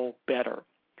deal better.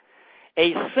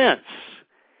 A sense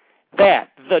that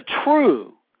the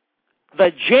true,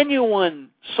 the genuine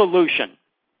solution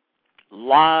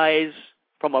lies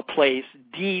from a place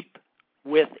deep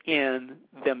within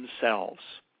themselves.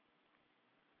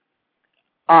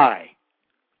 I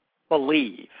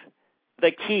believe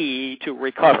the key to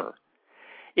recover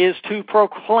is to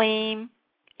proclaim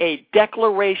a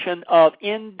declaration of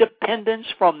independence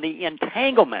from the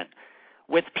entanglement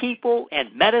with people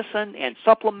and medicine and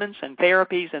supplements and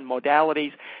therapies and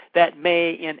modalities that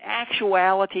may in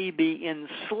actuality be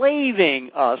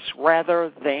enslaving us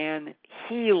rather than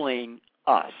healing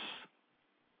us.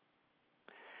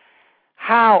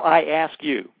 How, I ask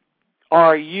you,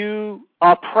 are you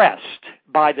oppressed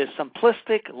by the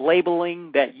simplistic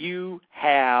labeling that you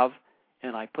have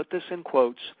and I put this in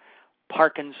quotes,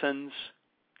 Parkinson's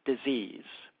disease.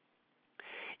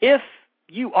 If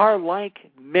you are like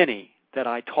many that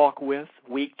I talk with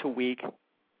week to week,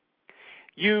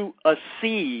 you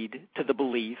accede to the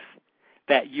belief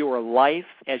that your life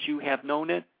as you have known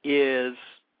it is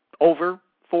over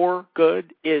for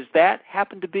good. Is that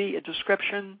happen to be a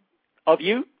description of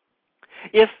you?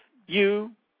 If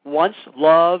you once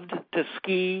loved to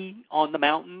ski on the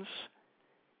mountains,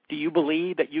 do you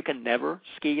believe that you can never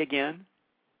ski again?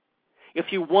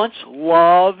 If you once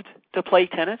loved to play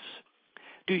tennis,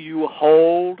 do you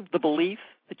hold the belief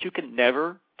that you can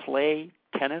never play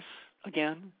tennis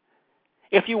again?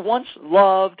 If you once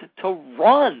loved to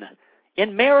run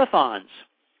in marathons,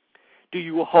 do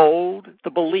you hold the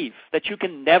belief that you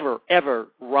can never, ever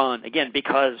run again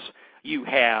because you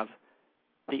have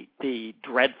the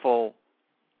dreadful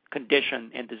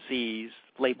condition and disease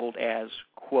labeled as,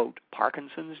 quote,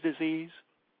 Parkinson's disease?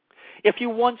 If you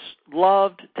once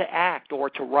loved to act or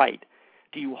to write,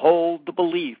 do you hold the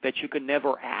belief that you can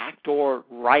never act or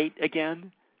write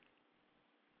again?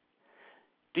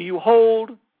 Do you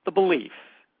hold the belief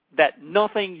that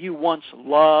nothing you once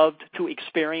loved to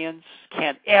experience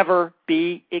can ever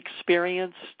be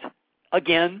experienced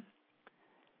again?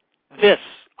 This,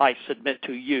 I submit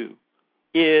to you,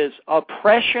 is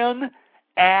oppression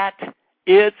at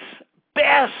its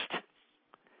best.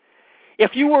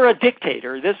 If you were a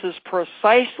dictator, this is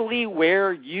precisely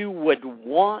where you would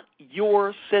want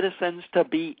your citizens to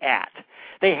be at.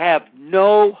 They have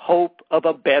no hope of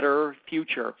a better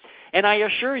future. And I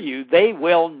assure you, they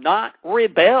will not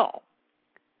rebel.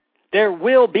 There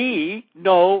will be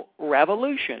no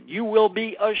revolution. You will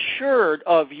be assured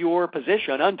of your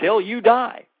position until you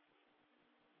die.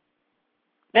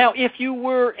 Now, if you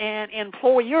were an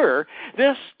employer,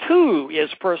 this too is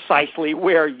precisely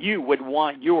where you would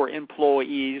want your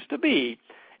employees to be.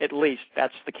 At least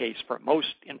that's the case for most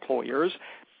employers.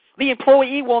 The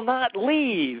employee will not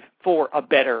leave for a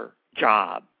better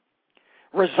job,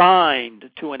 resigned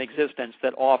to an existence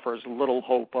that offers little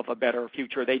hope of a better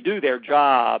future. They do their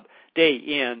job day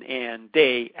in and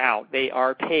day out. They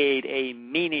are paid a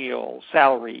menial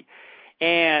salary,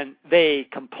 and they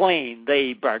complain,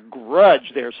 they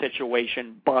begrudge their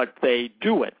situation, but they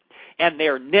do it. And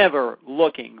they're never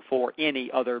looking for any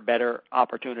other better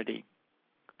opportunity.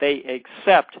 They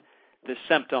accept the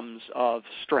symptoms of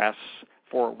stress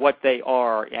for what they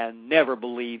are and never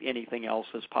believe anything else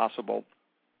is possible.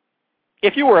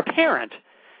 If you were a parent,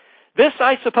 this,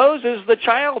 I suppose, is the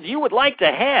child you would like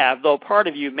to have, though part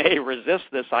of you may resist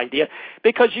this idea,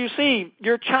 because you see,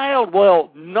 your child will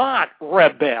not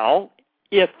rebel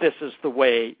if this is the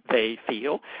way they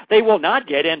feel. They will not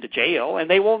get into jail, and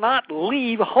they will not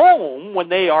leave home when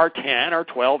they are 10 or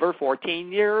 12 or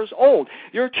 14 years old.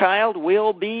 Your child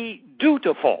will be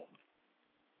dutiful.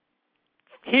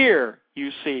 Here,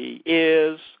 you see,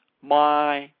 is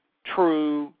my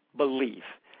true belief.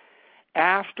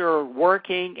 After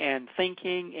working and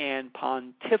thinking and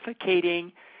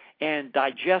pontificating and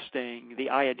digesting the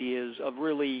ideas of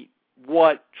really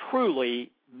what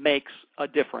truly makes a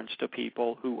difference to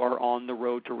people who are on the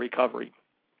road to recovery.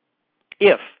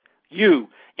 If you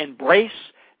embrace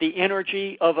the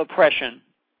energy of oppression,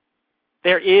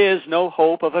 there is no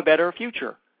hope of a better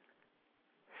future.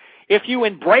 If you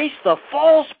embrace the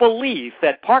false belief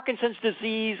that Parkinson's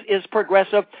disease is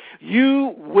progressive,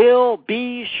 you will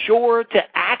be sure to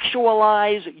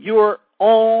actualize your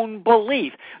own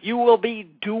belief. You will be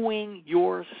doing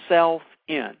yourself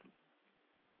in.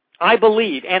 I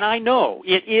believe, and I know,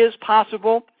 it is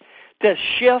possible to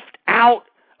shift out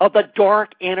of the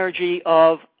dark energy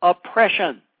of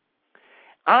oppression.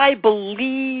 I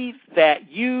believe that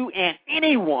you and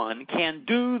anyone can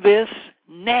do this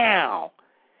now.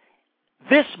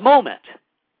 This moment.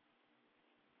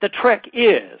 The trick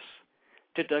is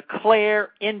to declare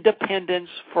independence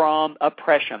from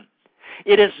oppression.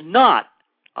 It is not,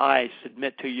 I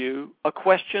submit to you, a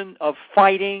question of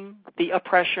fighting the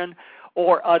oppression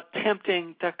or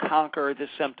attempting to conquer the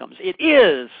symptoms. It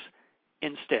is,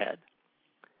 instead,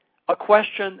 a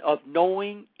question of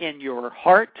knowing in your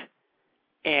heart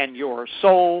and your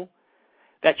soul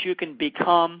that you can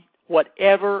become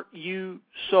whatever you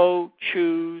so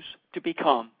choose to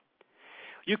become.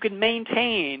 You can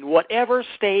maintain whatever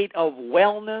state of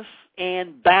wellness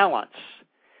and balance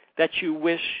that you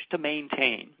wish to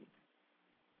maintain.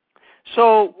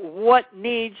 So what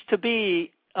needs to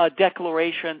be a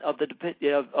declaration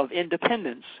of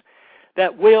independence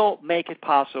that will make it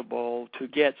possible to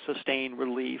get sustained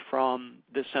relief from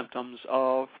the symptoms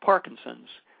of Parkinson's?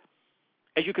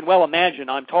 As you can well imagine,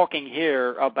 I'm talking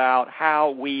here about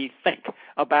how we think,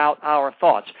 about our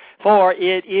thoughts. For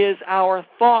it is our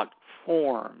thought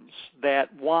forms that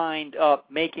wind up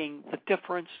making the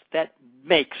difference, that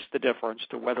makes the difference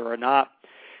to whether or not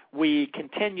we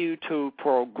continue to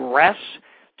progress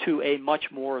to a much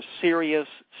more serious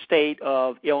state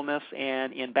of illness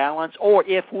and imbalance, or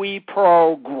if we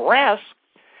progress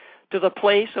to the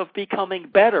place of becoming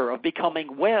better, of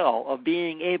becoming well, of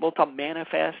being able to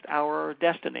manifest our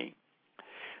destiny.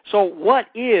 So what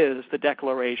is the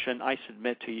declaration I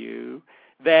submit to you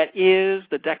that is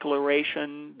the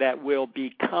declaration that will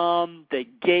become the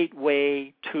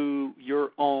gateway to your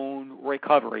own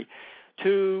recovery,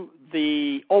 to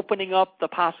the opening up the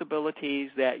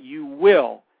possibilities that you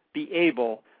will be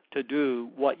able to do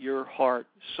what your heart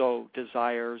so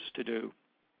desires to do?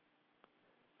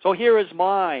 So here is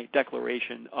my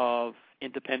declaration of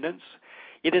independence.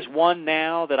 It is one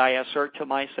now that I assert to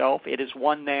myself. It is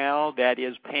one now that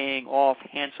is paying off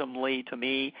handsomely to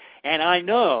me. And I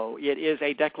know it is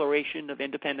a declaration of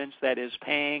independence that is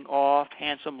paying off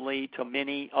handsomely to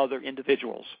many other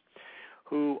individuals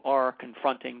who are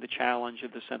confronting the challenge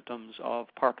of the symptoms of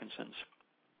Parkinson's.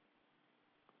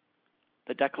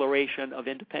 The declaration of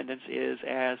independence is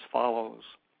as follows.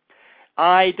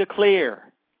 I declare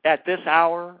at this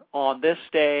hour, on this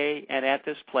day, and at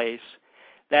this place,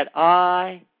 that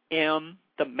I am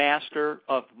the master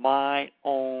of my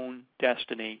own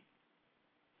destiny.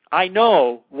 I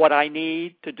know what I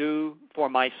need to do for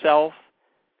myself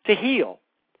to heal.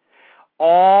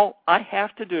 All I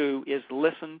have to do is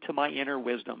listen to my inner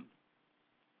wisdom.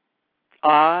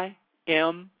 I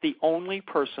am the only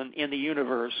person in the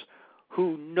universe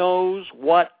who knows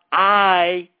what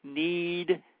I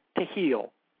need to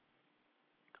heal.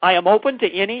 I am open to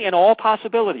any and all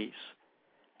possibilities.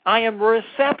 I am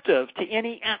receptive to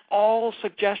any and all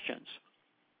suggestions.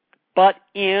 But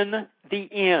in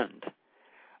the end,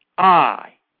 I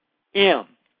am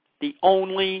the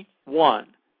only one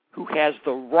who has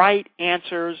the right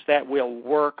answers that will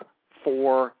work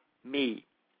for me.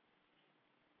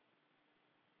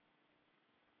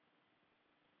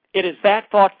 It is that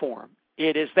thought form,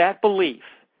 it is that belief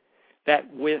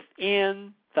that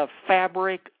within the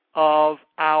fabric of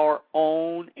our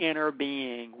own inner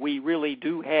being, we really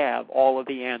do have all of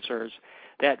the answers,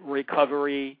 that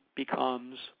recovery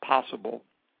becomes possible.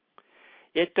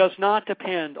 It does not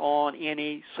depend on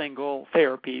any single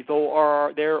therapy,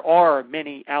 though there are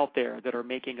many out there that are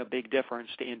making a big difference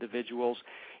to individuals.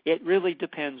 It really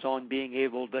depends on being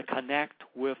able to connect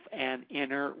with an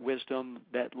inner wisdom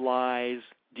that lies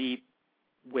deep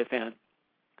within.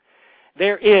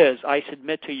 There is, I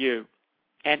submit to you,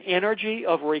 an energy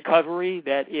of recovery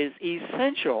that is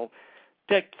essential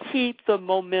to keep the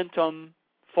momentum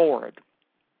forward.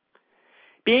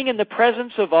 Being in the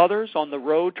presence of others on the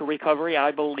road to recovery, I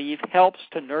believe, helps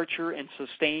to nurture and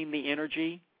sustain the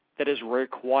energy that is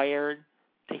required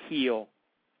to heal.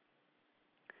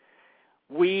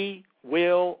 We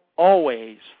will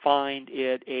always find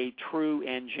it a true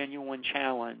and genuine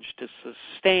challenge to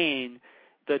sustain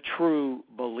the true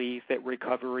belief that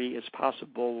recovery is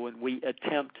possible when we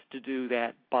attempt to do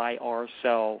that by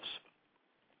ourselves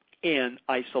in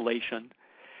isolation.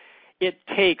 It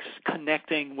takes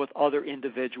connecting with other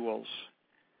individuals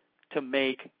to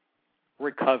make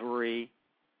recovery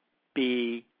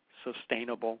be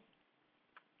sustainable.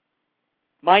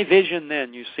 My vision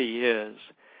then, you see, is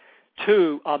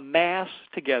to amass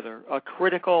together a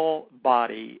critical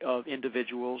body of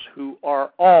individuals who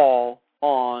are all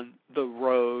on the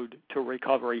road to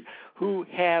recovery, who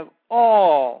have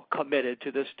all committed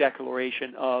to this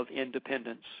declaration of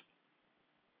independence.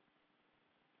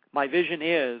 My vision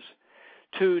is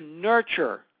to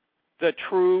nurture the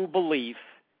true belief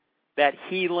that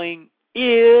healing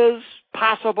is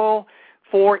possible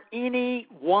for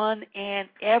anyone and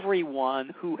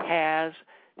everyone who has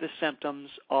the symptoms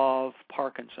of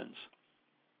Parkinson's.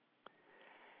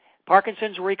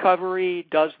 Parkinson's Recovery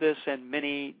does this in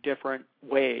many different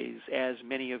ways, as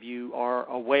many of you are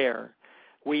aware.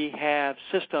 We have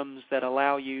systems that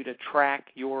allow you to track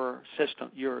your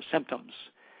symptoms.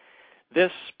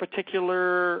 This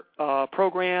particular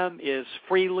program is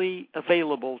freely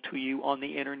available to you on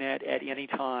the Internet at any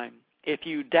time. If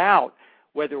you doubt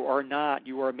whether or not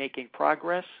you are making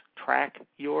progress, track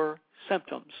your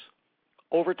symptoms.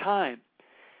 Over time,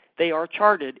 they are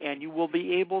charted, and you will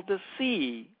be able to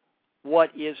see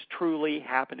what is truly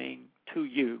happening to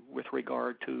you with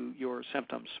regard to your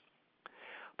symptoms.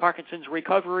 Parkinson's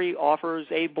Recovery offers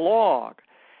a blog.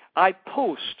 I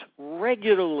post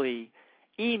regularly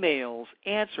emails,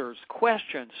 answers,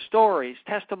 questions, stories,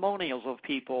 testimonials of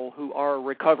people who are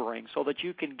recovering so that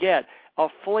you can get a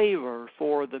flavor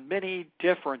for the many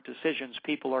different decisions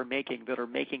people are making that are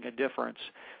making a difference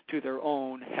to their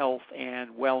own health and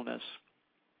wellness.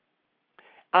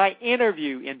 I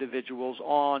interview individuals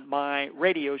on my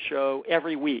radio show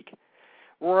every week,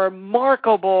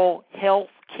 remarkable health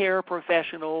care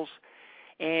professionals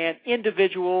and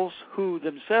individuals who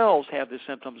themselves have the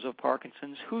symptoms of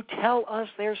Parkinson's, who tell us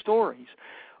their stories,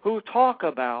 who talk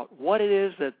about what it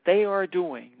is that they are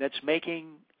doing that's making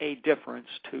a difference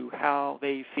to how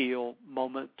they feel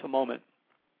moment to moment.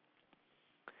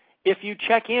 If you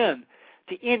check in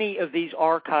to any of these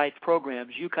archived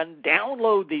programs, you can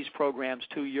download these programs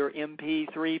to your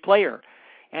MP3 player,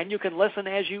 and you can listen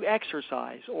as you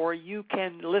exercise, or you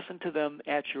can listen to them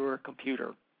at your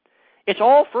computer. It's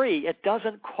all free. It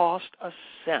doesn't cost a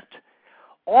cent.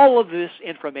 All of this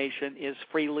information is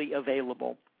freely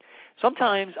available.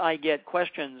 Sometimes I get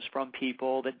questions from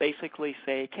people that basically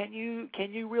say, can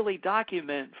you really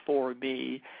document for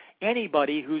me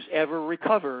anybody who's ever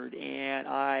recovered? And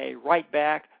I write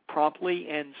back promptly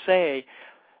and say,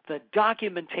 the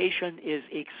documentation is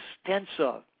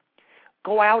extensive.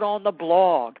 Go out on the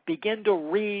blog. Begin to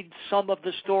read some of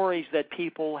the stories that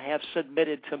people have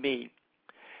submitted to me.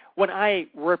 When I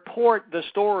report the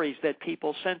stories that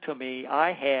people send to me,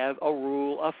 I have a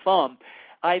rule of thumb.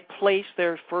 I place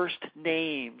their first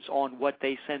names on what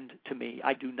they send to me.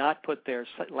 I do not put their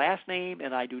last name,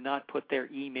 and I do not put their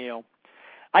email.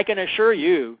 I can assure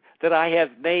you that I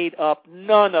have made up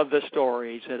none of the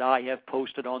stories that I have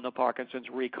posted on the Parkinsons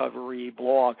Recovery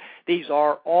blog. These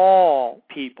are all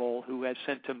people who have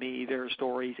sent to me their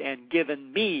stories and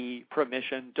given me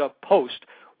permission to post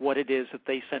what it is that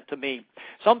they sent to me.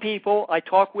 Some people I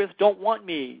talk with don't want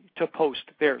me to post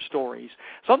their stories.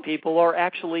 Some people are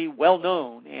actually well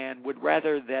known and would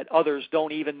rather that others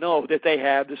don't even know that they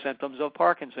have the symptoms of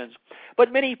Parkinson's.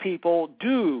 But many people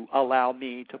do allow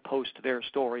me to post their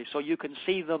stories, so you can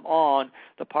see them on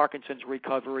the Parkinsons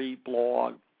Recovery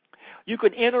blog. You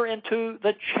can enter into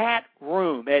the chat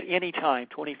room at any time,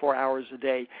 24 hours a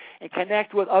day, and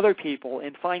connect with other people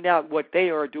and find out what they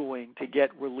are doing to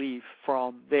get relief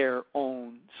from their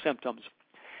own symptoms.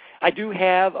 I do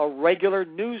have a regular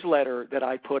newsletter that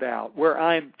I put out where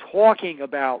I'm talking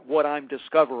about what I'm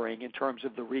discovering in terms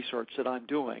of the research that I'm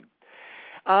doing.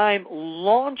 I'm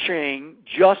launching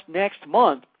just next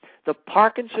month the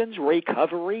Parkinsons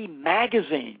Recovery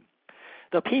magazine.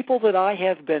 The people that I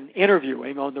have been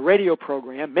interviewing on the radio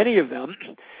program, many of them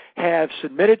have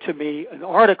submitted to me an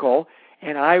article,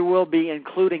 and I will be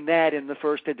including that in the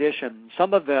first edition.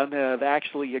 Some of them have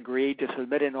actually agreed to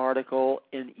submit an article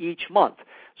in each month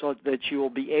so that you will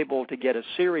be able to get a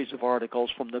series of articles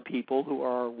from the people who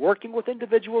are working with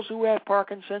individuals who have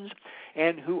Parkinson's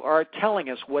and who are telling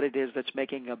us what it is that's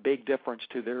making a big difference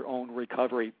to their own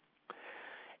recovery.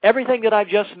 Everything that I've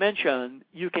just mentioned,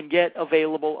 you can get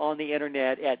available on the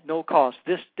Internet at no cost.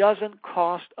 This doesn't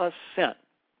cost a cent.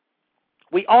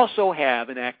 We also have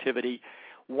an activity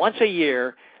once a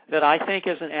year that I think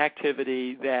is an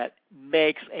activity that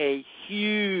makes a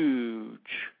huge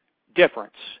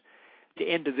difference to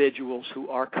individuals who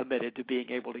are committed to being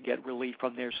able to get relief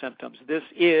from their symptoms. This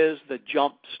is the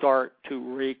Jump Start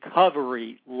to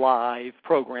Recovery live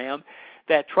program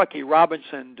that Trucky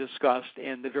Robertson discussed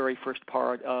in the very first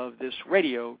part of this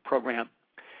radio program.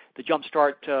 The Jump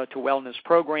Start to Wellness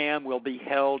program will be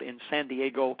held in San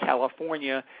Diego,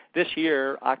 California this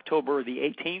year, October the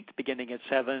 18th, beginning at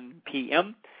 7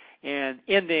 p.m. and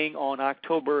ending on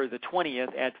October the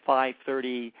 20th at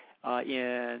 5:30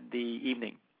 in the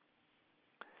evening.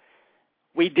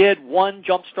 We did one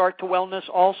Jump Start to Wellness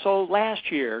also last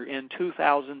year in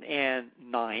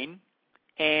 2009.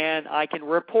 And I can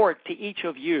report to each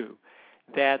of you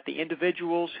that the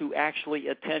individuals who actually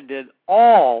attended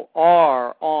all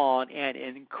are on an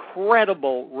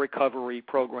incredible recovery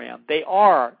program. They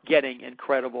are getting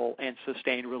incredible and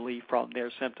sustained relief from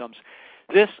their symptoms.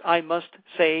 This, I must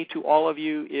say to all of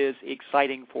you, is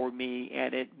exciting for me,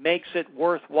 and it makes it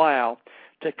worthwhile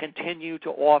to continue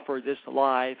to offer this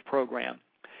live program.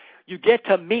 You get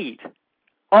to meet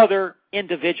other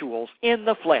individuals in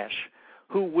the flesh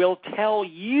who will tell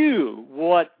you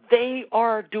what they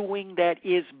are doing that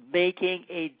is making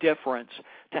a difference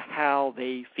to how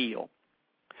they feel.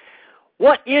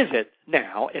 What is it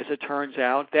now, as it turns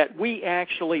out, that we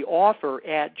actually offer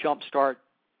at Jumpstart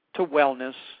to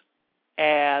Wellness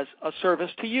as a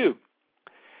service to you?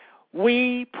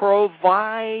 We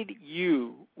provide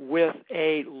you with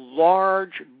a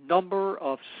large number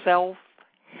of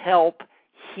self-help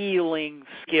healing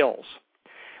skills.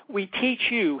 We teach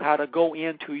you how to go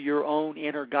into your own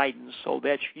inner guidance so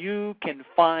that you can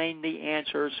find the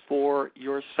answers for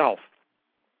yourself.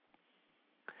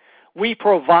 We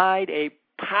provide a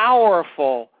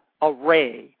powerful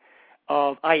array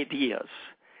of ideas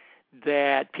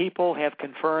that people have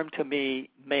confirmed to me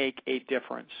make a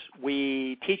difference.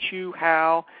 We teach you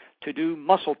how to do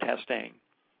muscle testing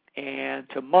and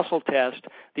to muscle test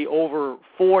the over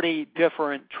 40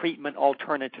 different treatment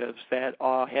alternatives that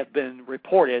have been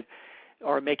reported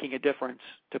are making a difference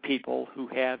to people who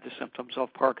have the symptoms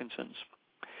of Parkinson's.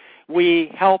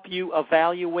 We help you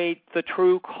evaluate the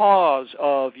true cause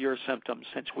of your symptoms,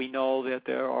 since we know that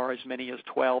there are as many as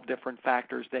 12 different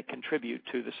factors that contribute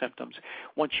to the symptoms.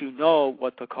 Once you know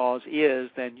what the cause is,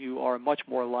 then you are much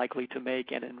more likely to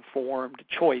make an informed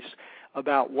choice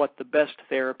about what the best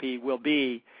therapy will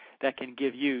be that can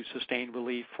give you sustained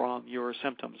relief from your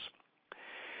symptoms.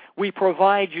 We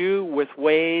provide you with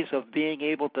ways of being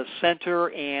able to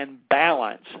center and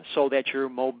balance so that your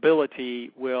mobility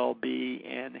will be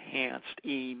enhanced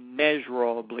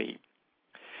immeasurably.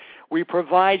 We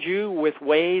provide you with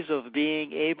ways of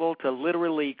being able to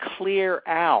literally clear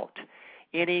out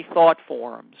any thought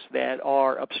forms that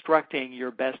are obstructing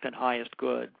your best and highest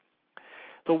good.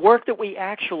 The work that we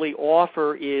actually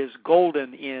offer is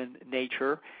golden in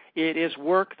nature. It is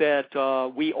work that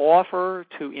we offer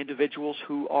to individuals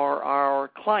who are our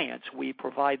clients. We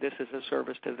provide this as a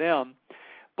service to them,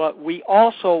 but we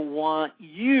also want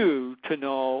you to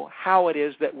know how it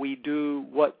is that we do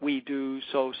what we do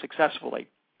so successfully.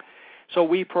 So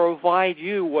we provide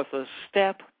you with a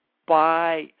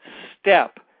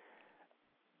step-by-step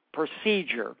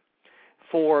procedure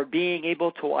for being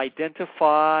able to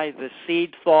identify the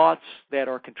seed thoughts that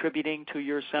are contributing to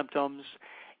your symptoms,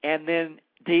 and then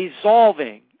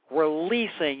dissolving,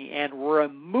 releasing, and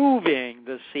removing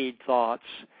the seed thoughts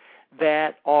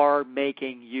that are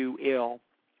making you ill.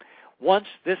 Once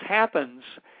this happens,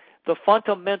 the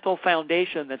fundamental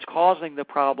foundation that's causing the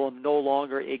problem no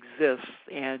longer exists,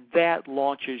 and that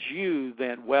launches you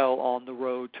then well on the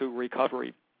road to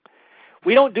recovery.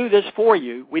 We don't do this for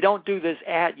you. We don't do this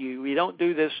at you. We don't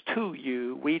do this to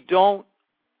you. We don't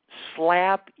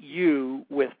slap you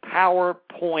with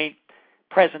PowerPoint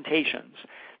presentations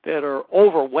that are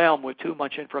overwhelmed with too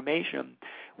much information.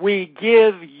 We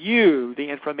give you the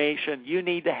information you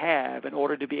need to have in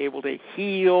order to be able to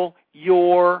heal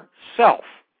yourself.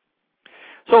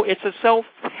 So it's a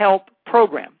self-help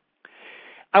program.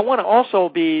 I want to also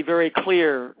be very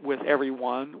clear with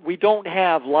everyone. We don't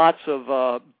have lots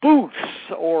of booths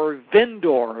or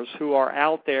vendors who are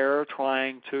out there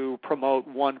trying to promote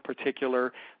one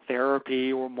particular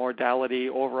therapy or modality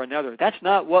over another. That's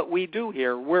not what we do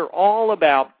here. We're all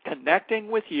about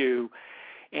connecting with you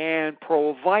and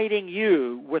providing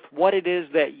you with what it is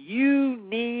that you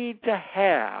need to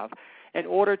have in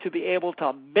order to be able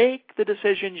to make the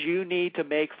decisions you need to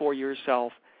make for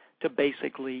yourself to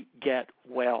basically get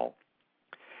well.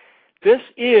 This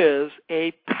is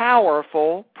a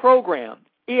powerful program.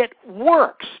 It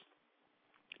works.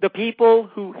 The people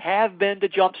who have been to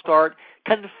Jumpstart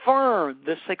confirm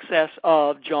the success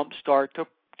of Jumpstart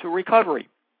to recovery.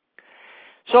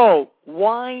 So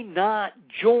why not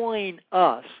join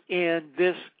us in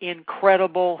this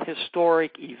incredible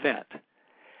historic event?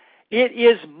 It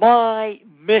is my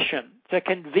mission to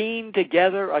convene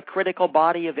together a critical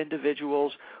body of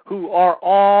individuals who are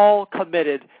all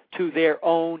committed to their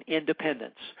own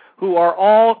independence, who are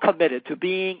all committed to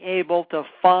being able to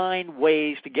find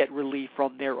ways to get relief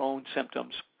from their own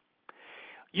symptoms.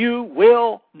 You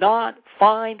will not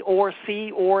find or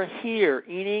see or hear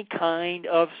any kind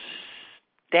of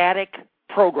static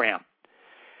program.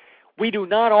 We do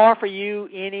not offer you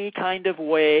any kind of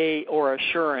way or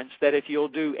assurance that if you'll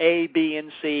do A, B,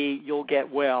 and C, you'll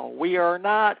get well. We are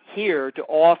not here to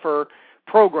offer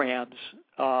programs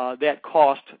that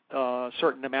cost a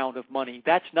certain amount of money.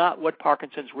 That's not what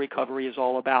Parkinson's Recovery is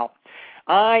all about.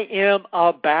 I am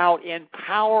about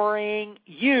empowering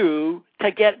you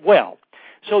to get well,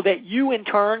 so that you in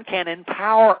turn can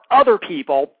empower other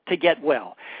people to get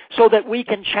well, so that we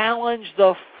can challenge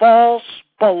the false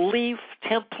belief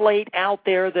template out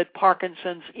there that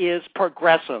Parkinson's is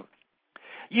progressive.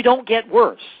 You don't get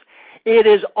worse. It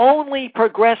is only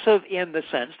progressive in the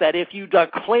sense that if you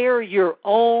declare your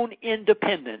own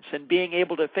independence and being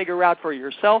able to figure out for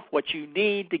yourself what you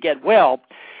need to get well,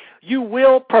 you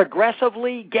will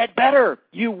progressively get better.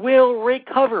 You will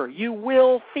recover. You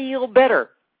will feel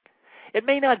better. It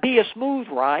may not be a smooth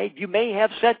ride. You may have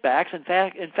setbacks. In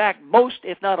fact, most,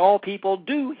 if not all people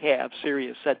do have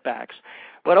serious setbacks.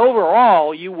 But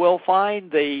overall, you will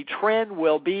find the trend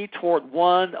will be toward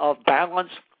one of balance,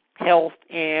 health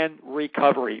and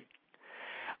recovery.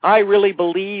 I really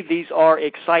believe these are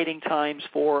exciting times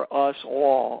for us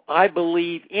all. I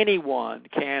believe anyone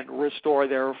can restore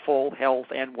their full health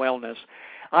and wellness.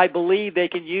 I believe they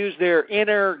can use their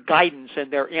inner guidance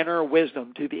and their inner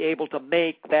wisdom to be able to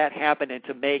make that happen and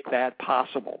to make that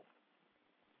possible.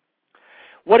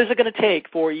 What is it going to take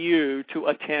for you to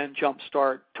attend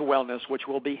Jumpstart to Wellness, which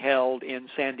will be held in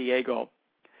San Diego?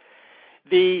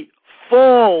 The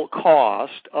full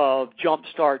cost of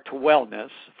Jumpstart to Wellness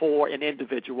for an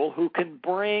individual who can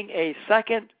bring a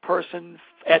second person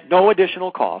at no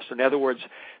additional cost. In other words,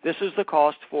 this is the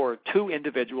cost for two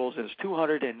individuals is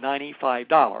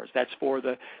 $295. That's for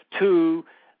the 2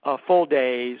 full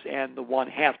days and the 1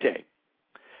 half day.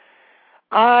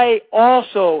 I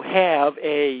also have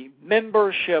a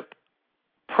membership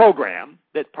program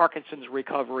that Parkinsons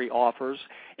Recovery offers,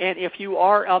 and if you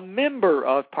are a member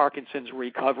of Parkinsons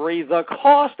Recovery, the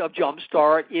cost of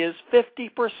Jumpstart is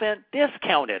 50%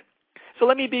 discounted. So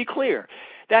let me be clear.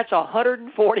 That's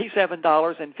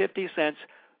 $147.50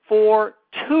 for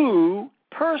 2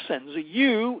 persons,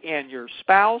 you and your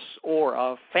spouse or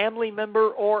a family member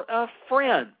or a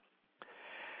friend.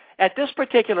 At this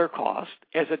particular cost,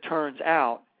 as it turns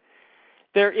out,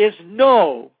 there is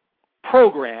no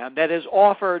program that is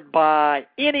offered by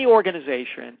any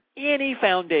organization, any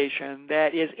foundation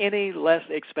that is any less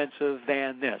expensive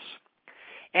than this.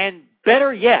 And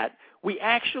better yet, we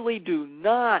actually do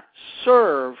not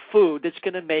serve food that's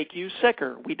going to make you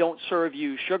sicker. We don't serve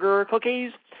you sugar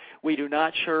cookies. We do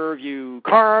not serve you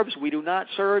carbs. We do not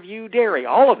serve you dairy.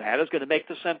 All of that is going to make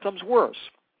the symptoms worse.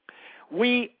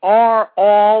 We are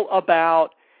all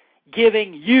about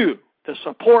giving you the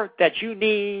support that you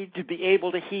need to be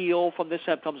able to heal from the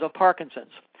symptoms of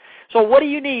Parkinson's. So what do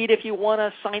you need if you want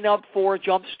to sign up for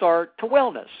Jumpstart to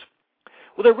Wellness?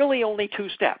 Well, there are really only 2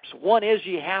 steps. One is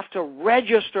you have to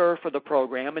register for the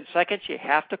program, and second, you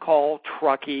have to call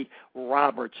Trucky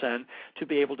Robertson to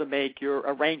be able to make your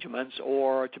arrangements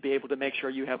or to be able to make sure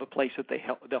you have a place at the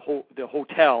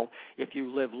hotel if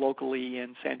you live locally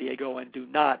in San Diego and do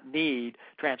not need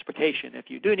transportation. If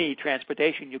you do need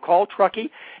transportation, you call Trucky,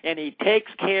 and he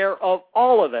takes care of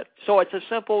all of it. So it's a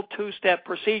simple 2-step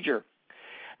procedure.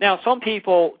 Now, some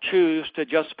people choose to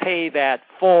just pay that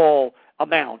full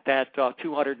amount, that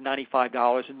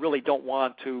 $295, and really don't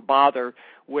want to bother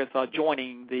with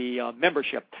joining the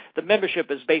membership. The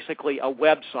membership is basically a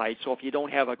website, so if you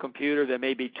don't have a computer, there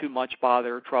may be too much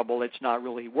bother or trouble. It's not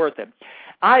really worth it.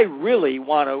 I really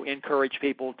want to encourage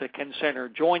people to consider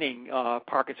joining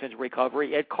Parkinsons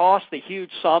Recovery. It costs the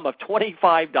huge sum of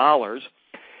 $25.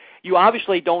 You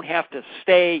obviously don't have to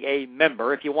stay a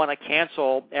member. If you want to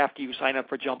cancel after you sign up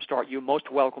for Jumpstart, you're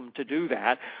most welcome to do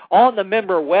that. On the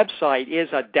member website is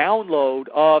a download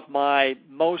of my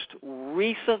most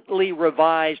recently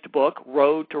revised book,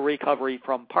 Road to Recovery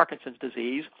from Parkinson's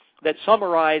Disease, that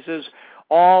summarizes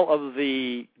all of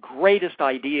the greatest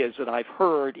ideas that I've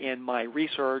heard in my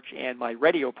research and my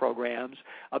radio programs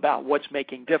about what's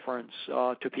making difference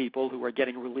to people who are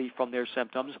getting relief from their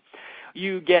symptoms.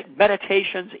 You get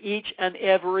meditations each and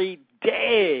every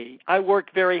day. I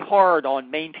work very hard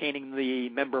on maintaining the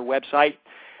member website.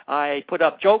 I put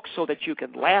up jokes so that you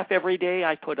can laugh every day.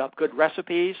 I put up good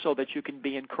recipes so that you can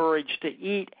be encouraged to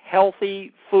eat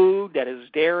healthy food that is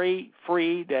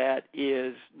dairy-free, that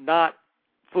is not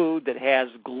food that has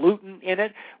gluten in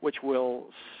it, which will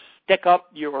stick up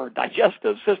your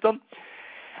digestive system.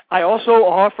 I also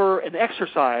offer an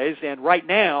exercise, and right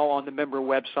now on the member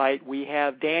website we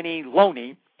have Danny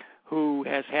Loney, who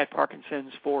has had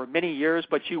Parkinson's for many years,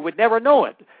 but you would never know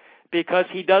it because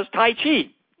he does Tai Chi.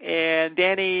 And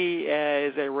Danny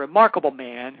is a remarkable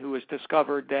man who has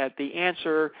discovered that the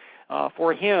answer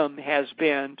for him has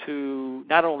been to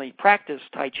not only practice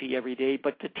Tai Chi every day,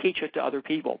 but to teach it to other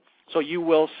people. So you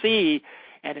will see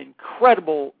an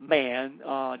incredible man,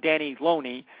 Danny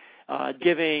Loney,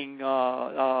 giving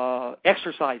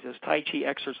exercises, Tai Chi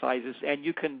exercises, and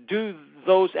you can do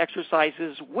those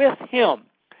exercises with him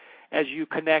as you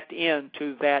connect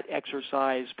into that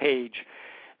exercise page.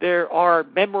 There are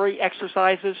memory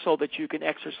exercises so that you can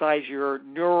exercise your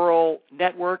neural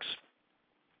networks.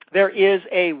 There is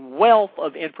a wealth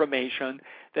of information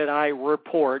that I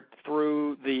report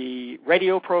through the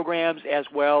radio programs as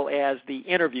well as the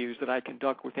interviews that I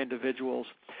conduct with individuals.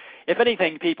 If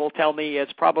anything, people tell me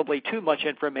it's probably too much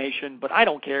information, but I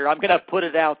don't care. I'm going to put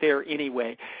it out there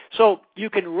anyway. So you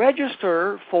can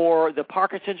register for the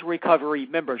Parkinson's Recovery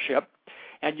membership,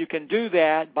 and you can do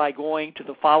that by going to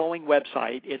the following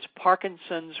website. It's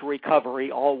Parkinsons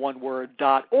Recovery, all one word,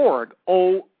 .org,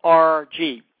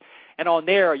 O-R-G. And on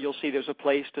there, you'll see there's a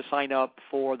place to sign up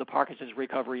for the Parkinson's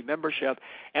Recovery membership.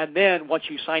 And then once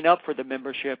you sign up for the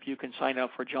membership, you can sign up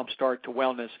for Jumpstart to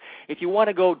Wellness. If you want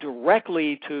to go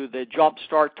directly to the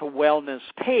Jumpstart to Wellness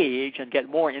page and get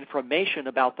more information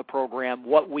about the program,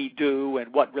 what we do,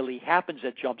 and what really happens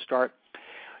at Jumpstart,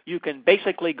 you can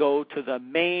basically go to the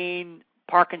main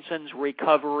Parkinson's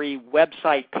Recovery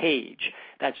website page.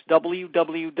 That's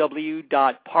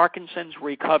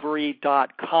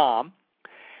www.parkinsonsrecovery.com.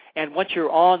 And once you're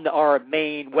on our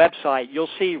main website, you'll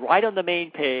see right on the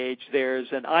main page there's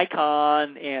an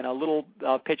icon and a little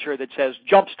picture that says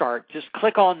Jumpstart. Just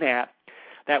click on that.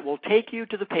 That will take you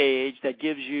to the page that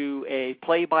gives you a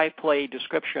play-by-play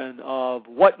description of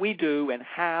what we do and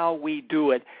how we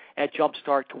do it at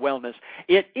Jumpstart to Wellness.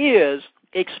 It is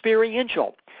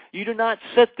experiential. You do not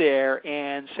sit there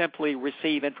and simply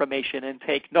receive information and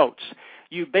take notes.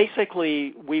 We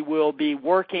will be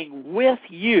working with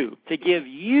you to give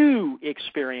you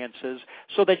experiences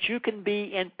so that you can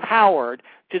be empowered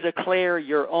to declare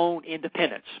your own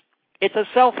independence. It's a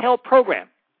self-help program.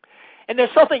 And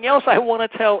there's something else I want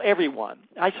to tell everyone.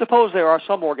 I suppose there are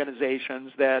some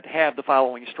organizations that have the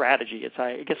following strategy. It's,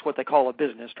 I guess, what they call a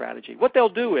business strategy. What they'll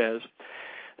do is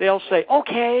they'll say,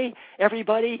 okay,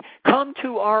 everybody, come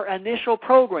to our initial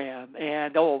program,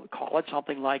 and they'll call it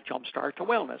something like Jumpstart to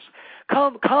Wellness.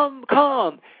 Come.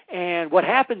 And what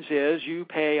happens is you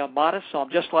pay a modest sum,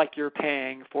 just like you're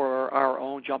paying for our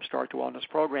own Jumpstart to Wellness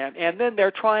program, and then they're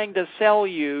trying to sell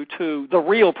you to the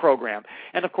real program.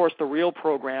 And, of course, the real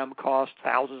program costs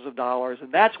thousands of dollars,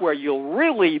 and that's where you'll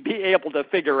really be able to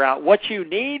figure out what you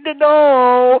need to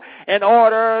know in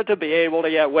order to be able to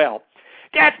get well.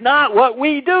 That's not what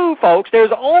we do, folks.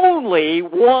 There's only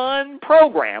one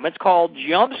program. It's called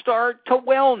Jumpstart to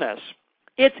Wellness.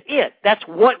 It's it. That's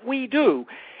what we do.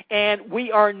 And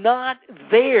we are not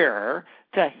there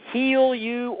to heal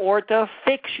you or to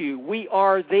fix you. We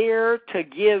are there to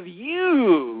give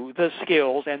you the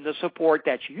skills and the support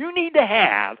that you need to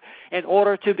have in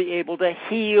order to be able to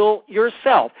heal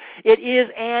yourself. It is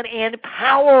an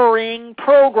empowering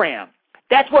program.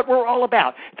 That's what we're all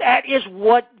about. That is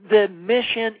what the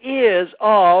mission is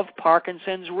of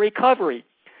Parkinson's Recovery.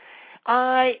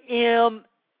 I am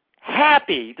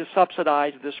happy to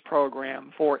subsidize this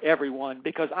program for everyone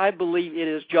because I believe it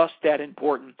is just that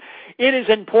important. It is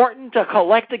important to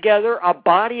collect together a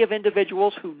body of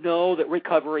individuals who know that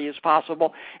recovery is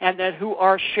possible and that who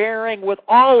are sharing with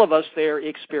all of us their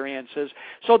experiences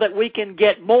so that we can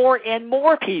get more and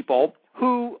more people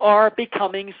who are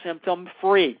becoming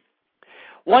symptom-free.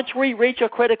 Once we reach a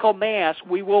critical mass,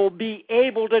 we will be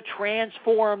able to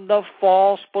transform the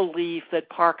false belief that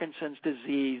Parkinson's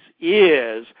disease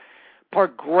is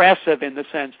progressive in the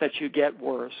sense that you get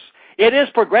worse. It is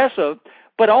progressive,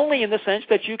 but only in the sense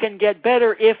that you can get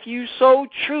better if you so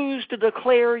choose to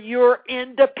declare your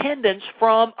independence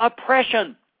from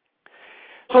oppression.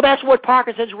 So that's what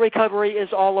Parkinson's Recovery is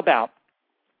all about.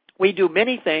 We do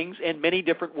many things in many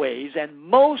different ways, and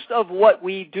most of what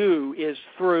we do is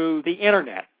through the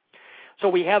Internet. So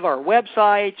we have our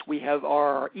websites, we have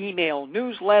our email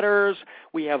newsletters,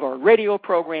 we have our radio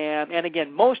program, and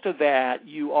again, most of that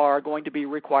you are going to be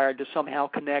required to somehow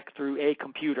connect through a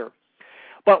computer.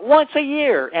 But once a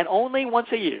year, and only once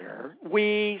a year,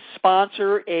 we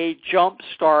sponsor a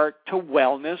Jumpstart to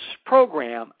Wellness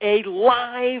program, a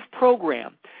live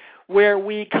program where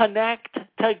we connect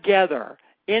together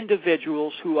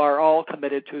individuals who are all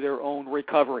committed to their own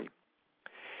recovery.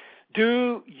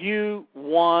 Do you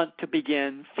want to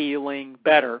begin feeling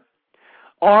better?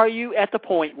 Are you at the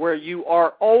point where you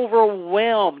are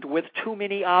overwhelmed with too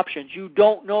many options? You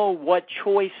don't know what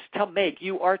choice to make.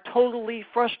 You are totally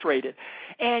frustrated,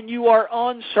 and you are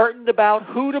uncertain about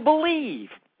who to believe.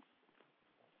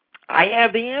 I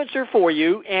have the answer for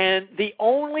you, and the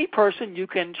only person you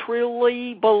can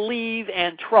truly believe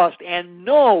and trust and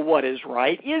know what is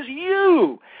right is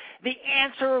you. The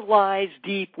answer lies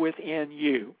deep within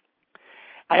you.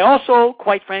 I also,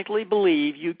 quite frankly,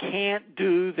 believe you can't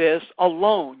do this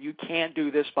alone. You can't do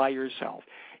this by yourself.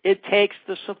 It takes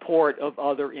the support of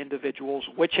other individuals,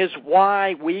 which is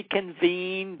why we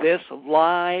convene this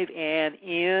live and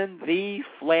in the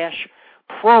flesh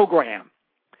program.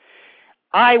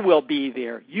 I will be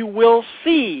there. You will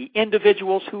see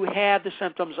individuals who have the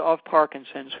symptoms of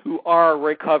Parkinson's who are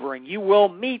recovering. You will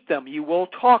meet them. You will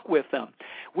talk with them.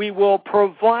 We will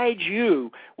provide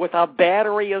you with a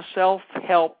battery of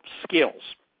self-help skills.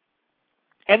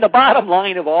 And the bottom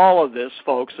line of all of this,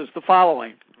 folks, is the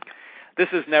following. This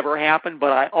has never happened,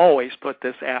 but I always put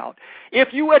this out.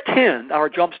 If you attend our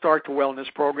Jumpstart to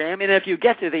Wellness program, and if you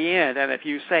get to the end and if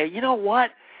you say, you know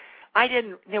what,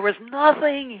 there was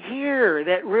nothing here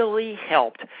that really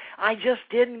helped. I just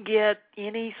didn't get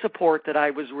any support that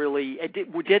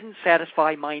didn't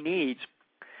satisfy my needs.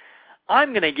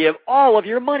 I'm going to give all of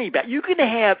your money back. You can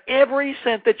have every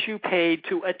cent that you paid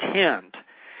to attend.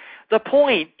 The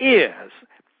point is,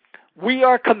 we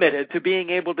are committed to being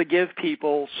able to give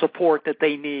people support that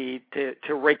they need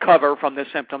to recover from the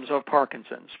symptoms of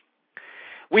Parkinson's.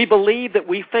 We believe that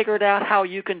we figured out how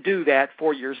you can do that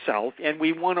for yourself, and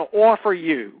we want to offer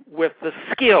you with the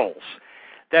skills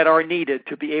that are needed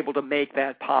to be able to make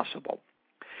that possible.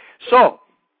 So,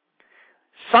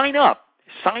 sign up.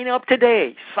 Sign up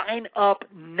today. Sign up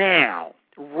now.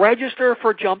 Register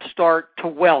for Jumpstart to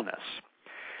Wellness.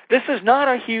 This is not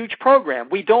a huge program.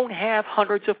 We don't have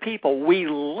hundreds of people. We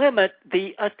limit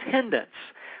the attendance.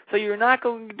 So you're not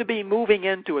going to be moving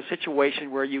into a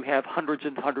situation where you have hundreds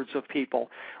and hundreds of people.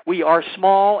 We are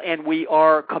small and we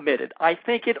are committed. I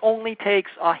think it only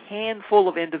takes a handful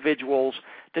of individuals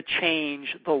to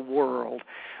change the world.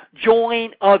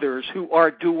 Join others who are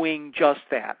doing just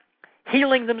that,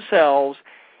 healing themselves,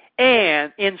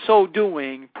 and in so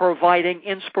doing, providing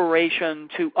inspiration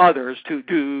to others to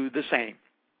do the same.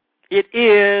 It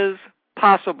is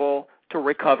possible to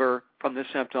recover from the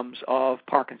symptoms of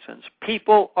Parkinson's.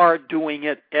 People are doing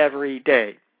it every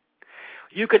day.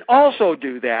 You can also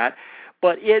do that,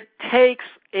 but it takes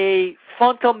a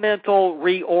fundamental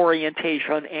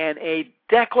reorientation and a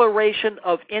declaration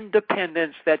of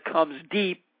independence that comes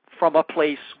deep from a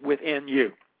place within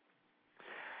you.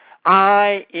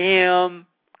 I am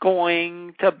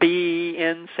going to be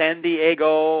in San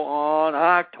Diego on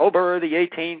October the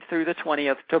 18th through the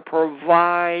 20th to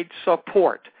provide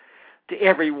support to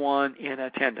everyone in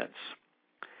attendance.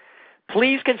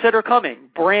 Please consider coming.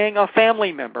 Bring a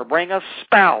family member, bring a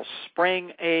spouse,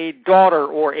 bring a daughter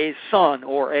or a son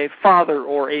or a father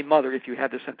or a mother if you have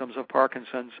the symptoms of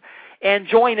Parkinson's, and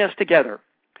join us together.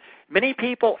 Many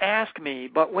people ask me,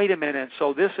 but wait a minute,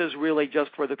 so this is really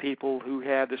just for the people who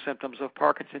have the symptoms of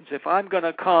Parkinson's. If I'm going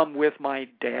to come with my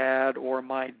dad or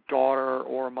my daughter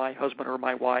or my husband or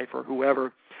my wife or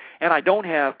whoever, and I don't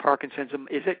have Parkinson's,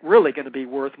 is it really going to be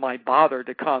worth my bother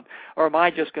to come? Or am I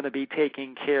just going to be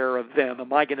taking care of them?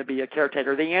 Am I going to be a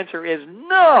caretaker? The answer is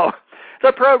no.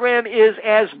 The program is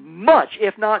as much,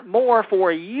 if not more,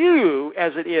 for you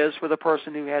as it is for the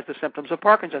person who has the symptoms of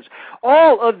Parkinson's.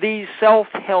 All of these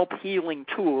self-help healing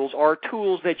tools are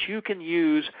tools that you can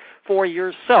use for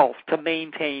yourself to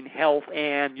maintain health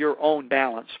and your own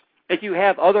balance. If you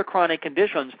have other chronic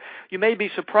conditions, you may be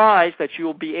surprised that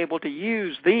you'll be able to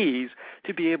use these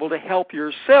to be able to help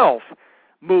yourself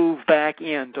move back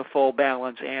into full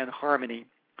balance and harmony.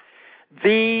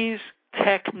 These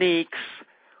techniques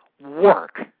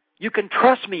work. You can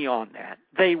trust me on that.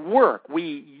 They work.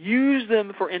 We use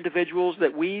them for individuals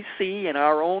that we see in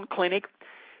our own clinic.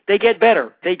 They get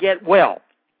better. They get well.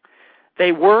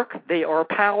 They work. They are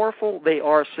powerful. They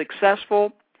are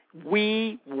successful.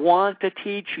 We want to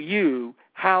teach you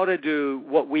how to do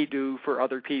what we do for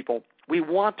other people. We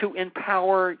want to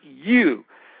empower you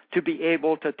to be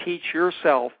able to teach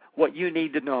yourself what you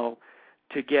need to know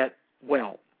to get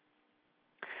well.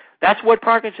 That's what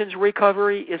Parkinson's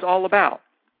Recovery is all about.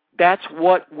 That's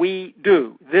what we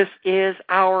do. This is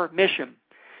our mission.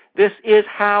 This is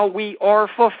how we are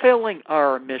fulfilling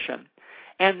our mission.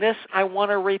 And this, I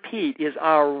want to repeat, is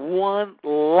our one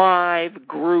live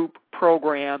group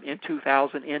program in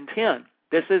 2010.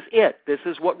 This is it. This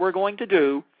is what we're going to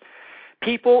do.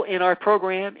 People in our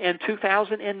program in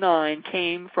 2009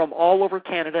 came from all over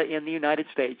Canada in the United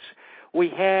States. We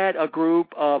had a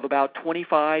group of about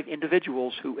 25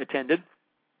 individuals who attended,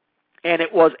 and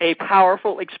it was a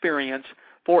powerful experience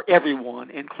for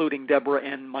everyone, including Deborah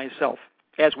and myself,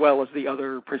 as well as the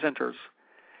other presenters.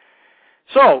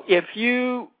 So if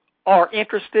you are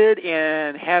interested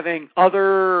in having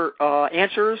other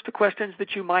answers to questions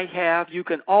that you might have, you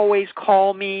can always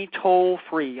call me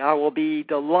toll-free. I will be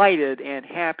delighted and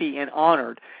happy and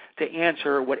honored to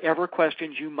answer whatever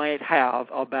questions you might have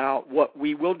about what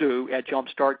we will do at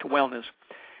Jumpstart to Wellness.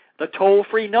 The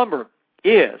toll-free number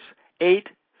is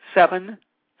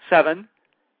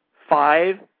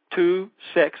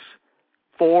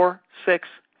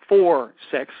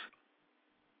 877-526-4646.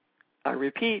 I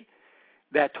repeat,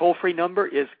 that toll-free number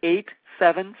is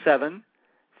 877-526-4646.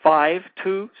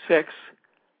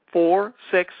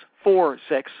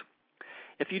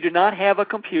 If you do not have a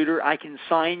computer, I can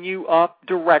sign you up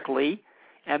directly,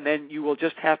 and then you will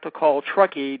just have to call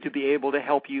Trucky to be able to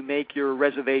help you make your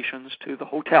reservations to the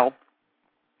hotel.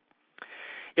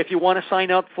 If you want to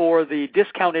sign up for the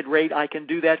discounted rate, I can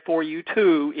do that for you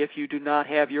too if you do not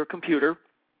have your computer.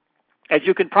 As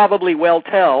you can probably well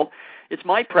tell, it's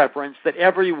my preference that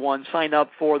everyone sign up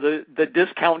for the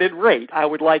discounted rate. I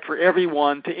would like for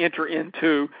everyone to enter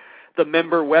into the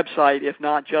member website, if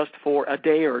not just for a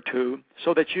day or two,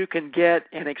 so that you can get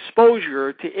an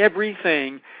exposure to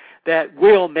everything that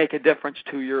will make a difference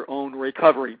to your own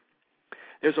recovery.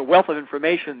 There's a wealth of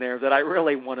information there that I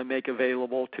really want to make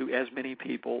available to as many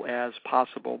people as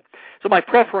possible. So my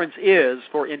preference is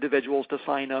for individuals to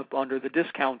sign up under the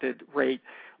discounted rate,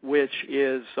 which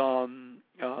is, I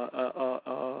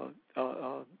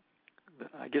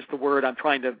guess the word I'm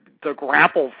trying to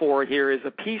grapple for here is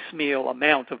a piecemeal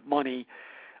amount of money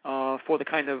for the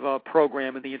kind of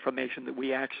program and the information that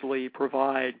we actually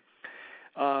provide.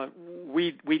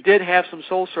 We did have some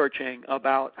soul searching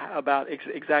about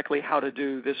exactly how to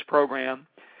do this program,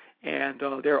 and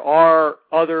there are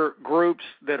other groups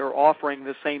that are offering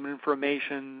the same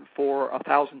information for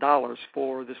 $1,000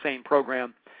 for the same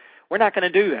program. We're not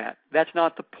going to do that. That's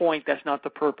not the point. That's not the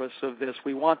purpose of this.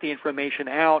 We want the information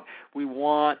out. We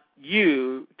want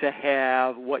you to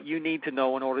have what you need to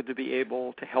know in order to be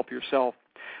able to help yourself.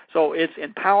 So it's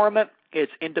empowerment,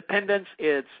 it's independence,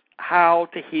 it's how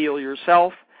to heal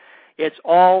yourself. It's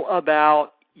all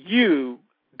about you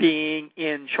being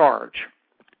in charge.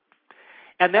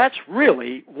 And that's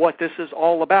really what this is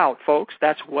all about, folks.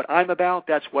 That's what I'm about.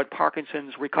 That's what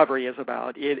Parkinson's Recovery is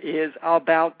about. It is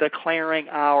about declaring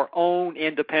our own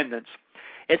independence.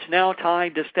 It's now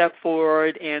time to step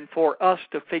forward and for us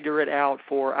to figure it out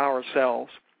for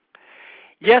ourselves.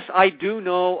 Yes, I do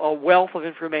know a wealth of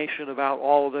information about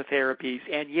all of the therapies,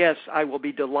 and yes, I will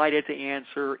be delighted to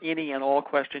answer any and all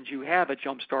questions you have at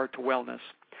Jumpstart to Wellness.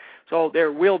 So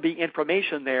there will be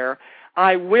information there.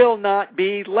 I will not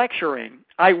be lecturing.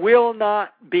 I will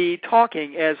not be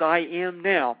talking as I am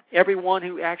now. Everyone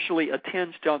who actually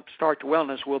attends Jumpstart to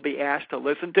Wellness will be asked to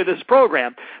listen to this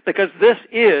program because this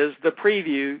is the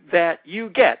preview that you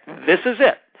get. This is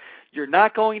it. You're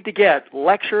not going to get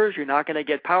lectures. You're not going to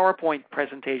get PowerPoint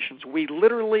presentations. We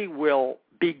literally will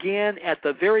begin at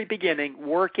the very beginning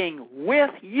working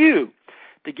with you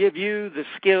to give you the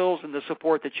skills and the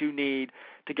support that you need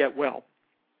to get well.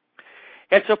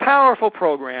 It's a powerful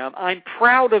program. I'm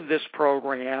proud of this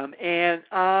program, and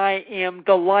I am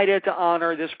delighted to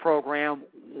honor this program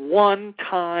one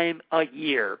time a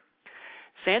year.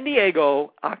 San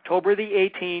Diego, October the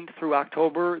 18th through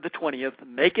October the 20th.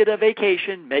 Make it a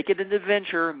vacation, make it an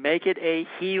adventure, make it a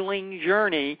healing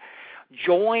journey.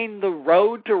 Join the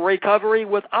road to recovery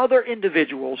with other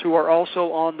individuals who are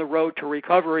also on the road to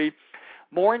recovery.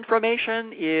 More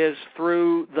information is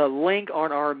through the link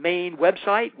on our main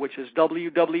website, which is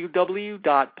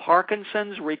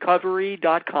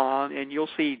www.parkinsonsrecovery.com, and you'll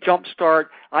see Jumpstart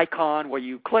icon where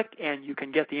you click and you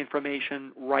can get the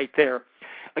information right there.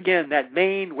 Again, that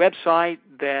main website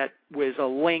that was a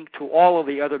link to all of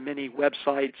the other many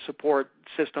website support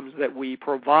systems that we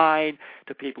provide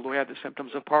to people who have the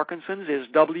symptoms of Parkinson's is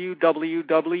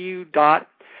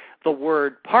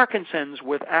www.Parkinsons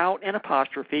without an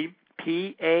apostrophe,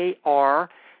 Parkinsons,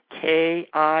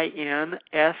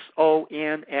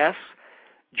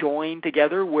 joined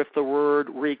together with the word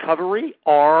recovery,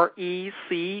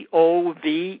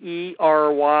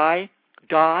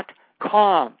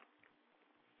 recovery.com.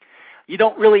 You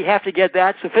don't really have to get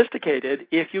that sophisticated.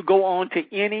 If you go on to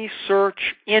any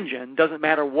search engine, doesn't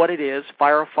matter what it is,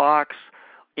 Firefox,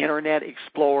 Internet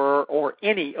Explorer, or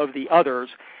any of the others,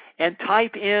 and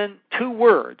type in two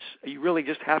words. You really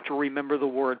just have to remember the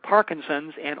word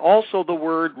Parkinson's and also the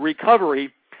word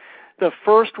recovery. The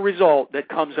first result that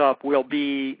comes up will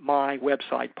be my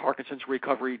website,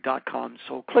 parkinsonsrecovery.com.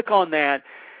 So click on that,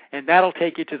 and that'll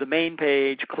take you to the main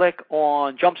page. Click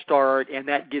on Jumpstart, and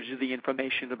that gives you the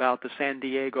information about the San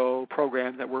Diego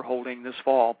program that we're holding this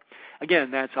fall. Again,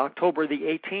 that's October the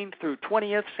 18th through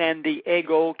 20th, San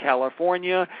Diego,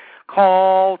 California.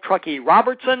 Call Trucky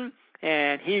Robertson,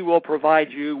 and he will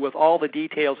provide you with all the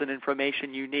details and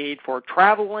information you need for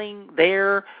traveling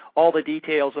there, all the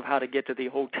details of how to get to the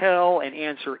hotel, and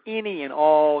answer any and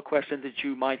all questions that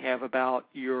you might have about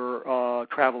your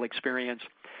travel experience.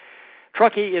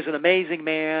 Trucky is an amazing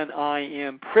man. I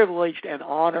am privileged and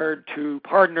honored to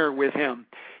partner with him.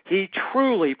 He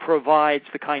truly provides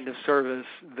the kind of service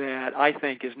that I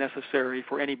think is necessary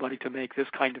for anybody to make this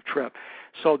kind of trip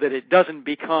so that it doesn't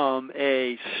become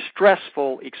a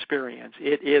stressful experience.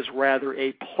 It is rather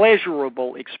a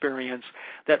pleasurable experience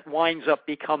that winds up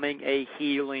becoming a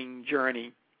healing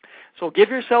journey. So give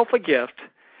yourself a gift.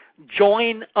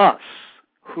 Join us,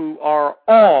 who are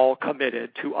all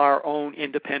committed to our own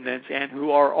independence and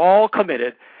who are all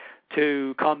committed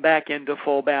to come back into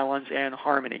full balance and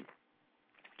harmony.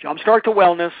 Jumpstart to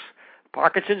Wellness,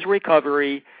 Parkinson's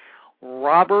Recovery,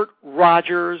 Robert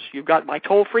Rogers. You've got my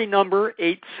toll-free number,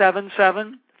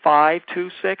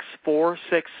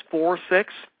 877-526-4646.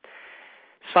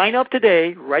 Sign up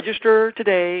today, register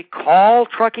today, call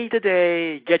Trucky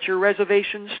today, get your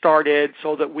reservations started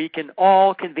so that we can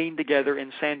all convene together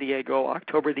in San Diego,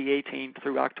 October the 18th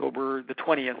through October the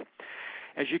 20th.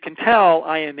 As you can tell,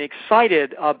 I am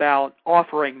excited about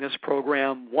offering this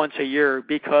program once a year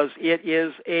because it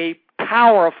is a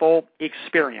powerful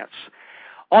experience.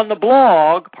 On the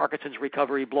blog, Parkinsons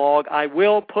Recovery blog, I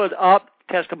will put up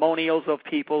testimonials of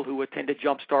people who attended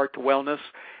Jumpstart to Wellness,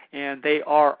 and they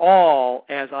are all,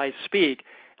 as I speak,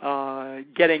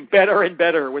 getting better and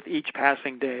better with each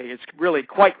passing day. It's really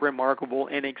quite remarkable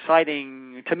and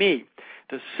exciting to me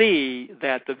to see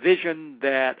that the vision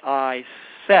that I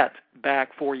set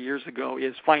back 4 years ago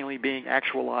is finally being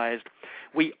actualized.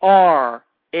 We are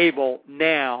able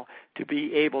now to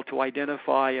be able to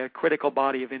identify a critical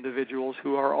body of individuals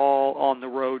who are all on the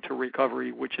road to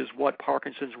recovery, which is what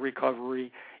Parkinson's Recovery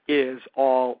is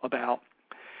all about.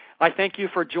 I thank you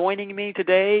for joining me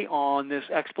today on this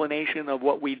explanation of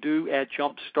what we do at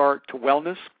Jumpstart to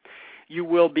Wellness. You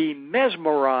will be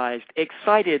mesmerized,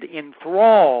 excited,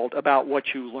 enthralled about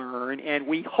what you learn, and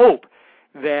we hope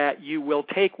that you will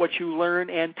take what you learn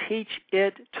and teach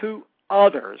it to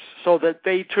others so that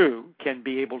they too can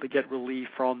be able to get relief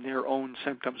from their own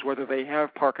symptoms, whether they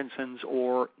have Parkinson's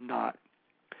or not.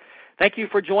 Thank you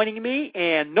for joining me,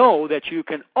 and know that you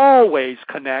can always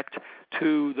connect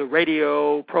to the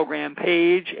radio program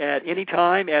page at any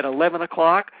time at 11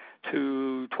 o'clock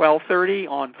to 12:30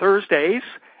 on Thursdays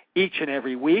each and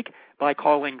every week by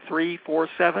calling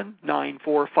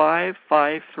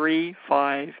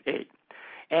 347-945-5358.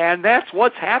 And that's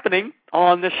what's happening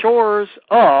on the shores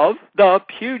of the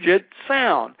Puget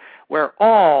Sound, where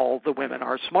all the women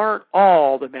are smart,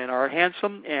 all the men are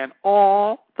handsome, and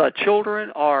all the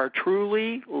children are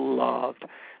truly loved.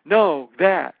 Know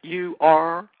that you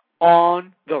are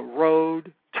on the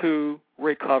road to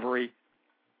recovery.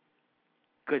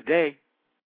 Good day.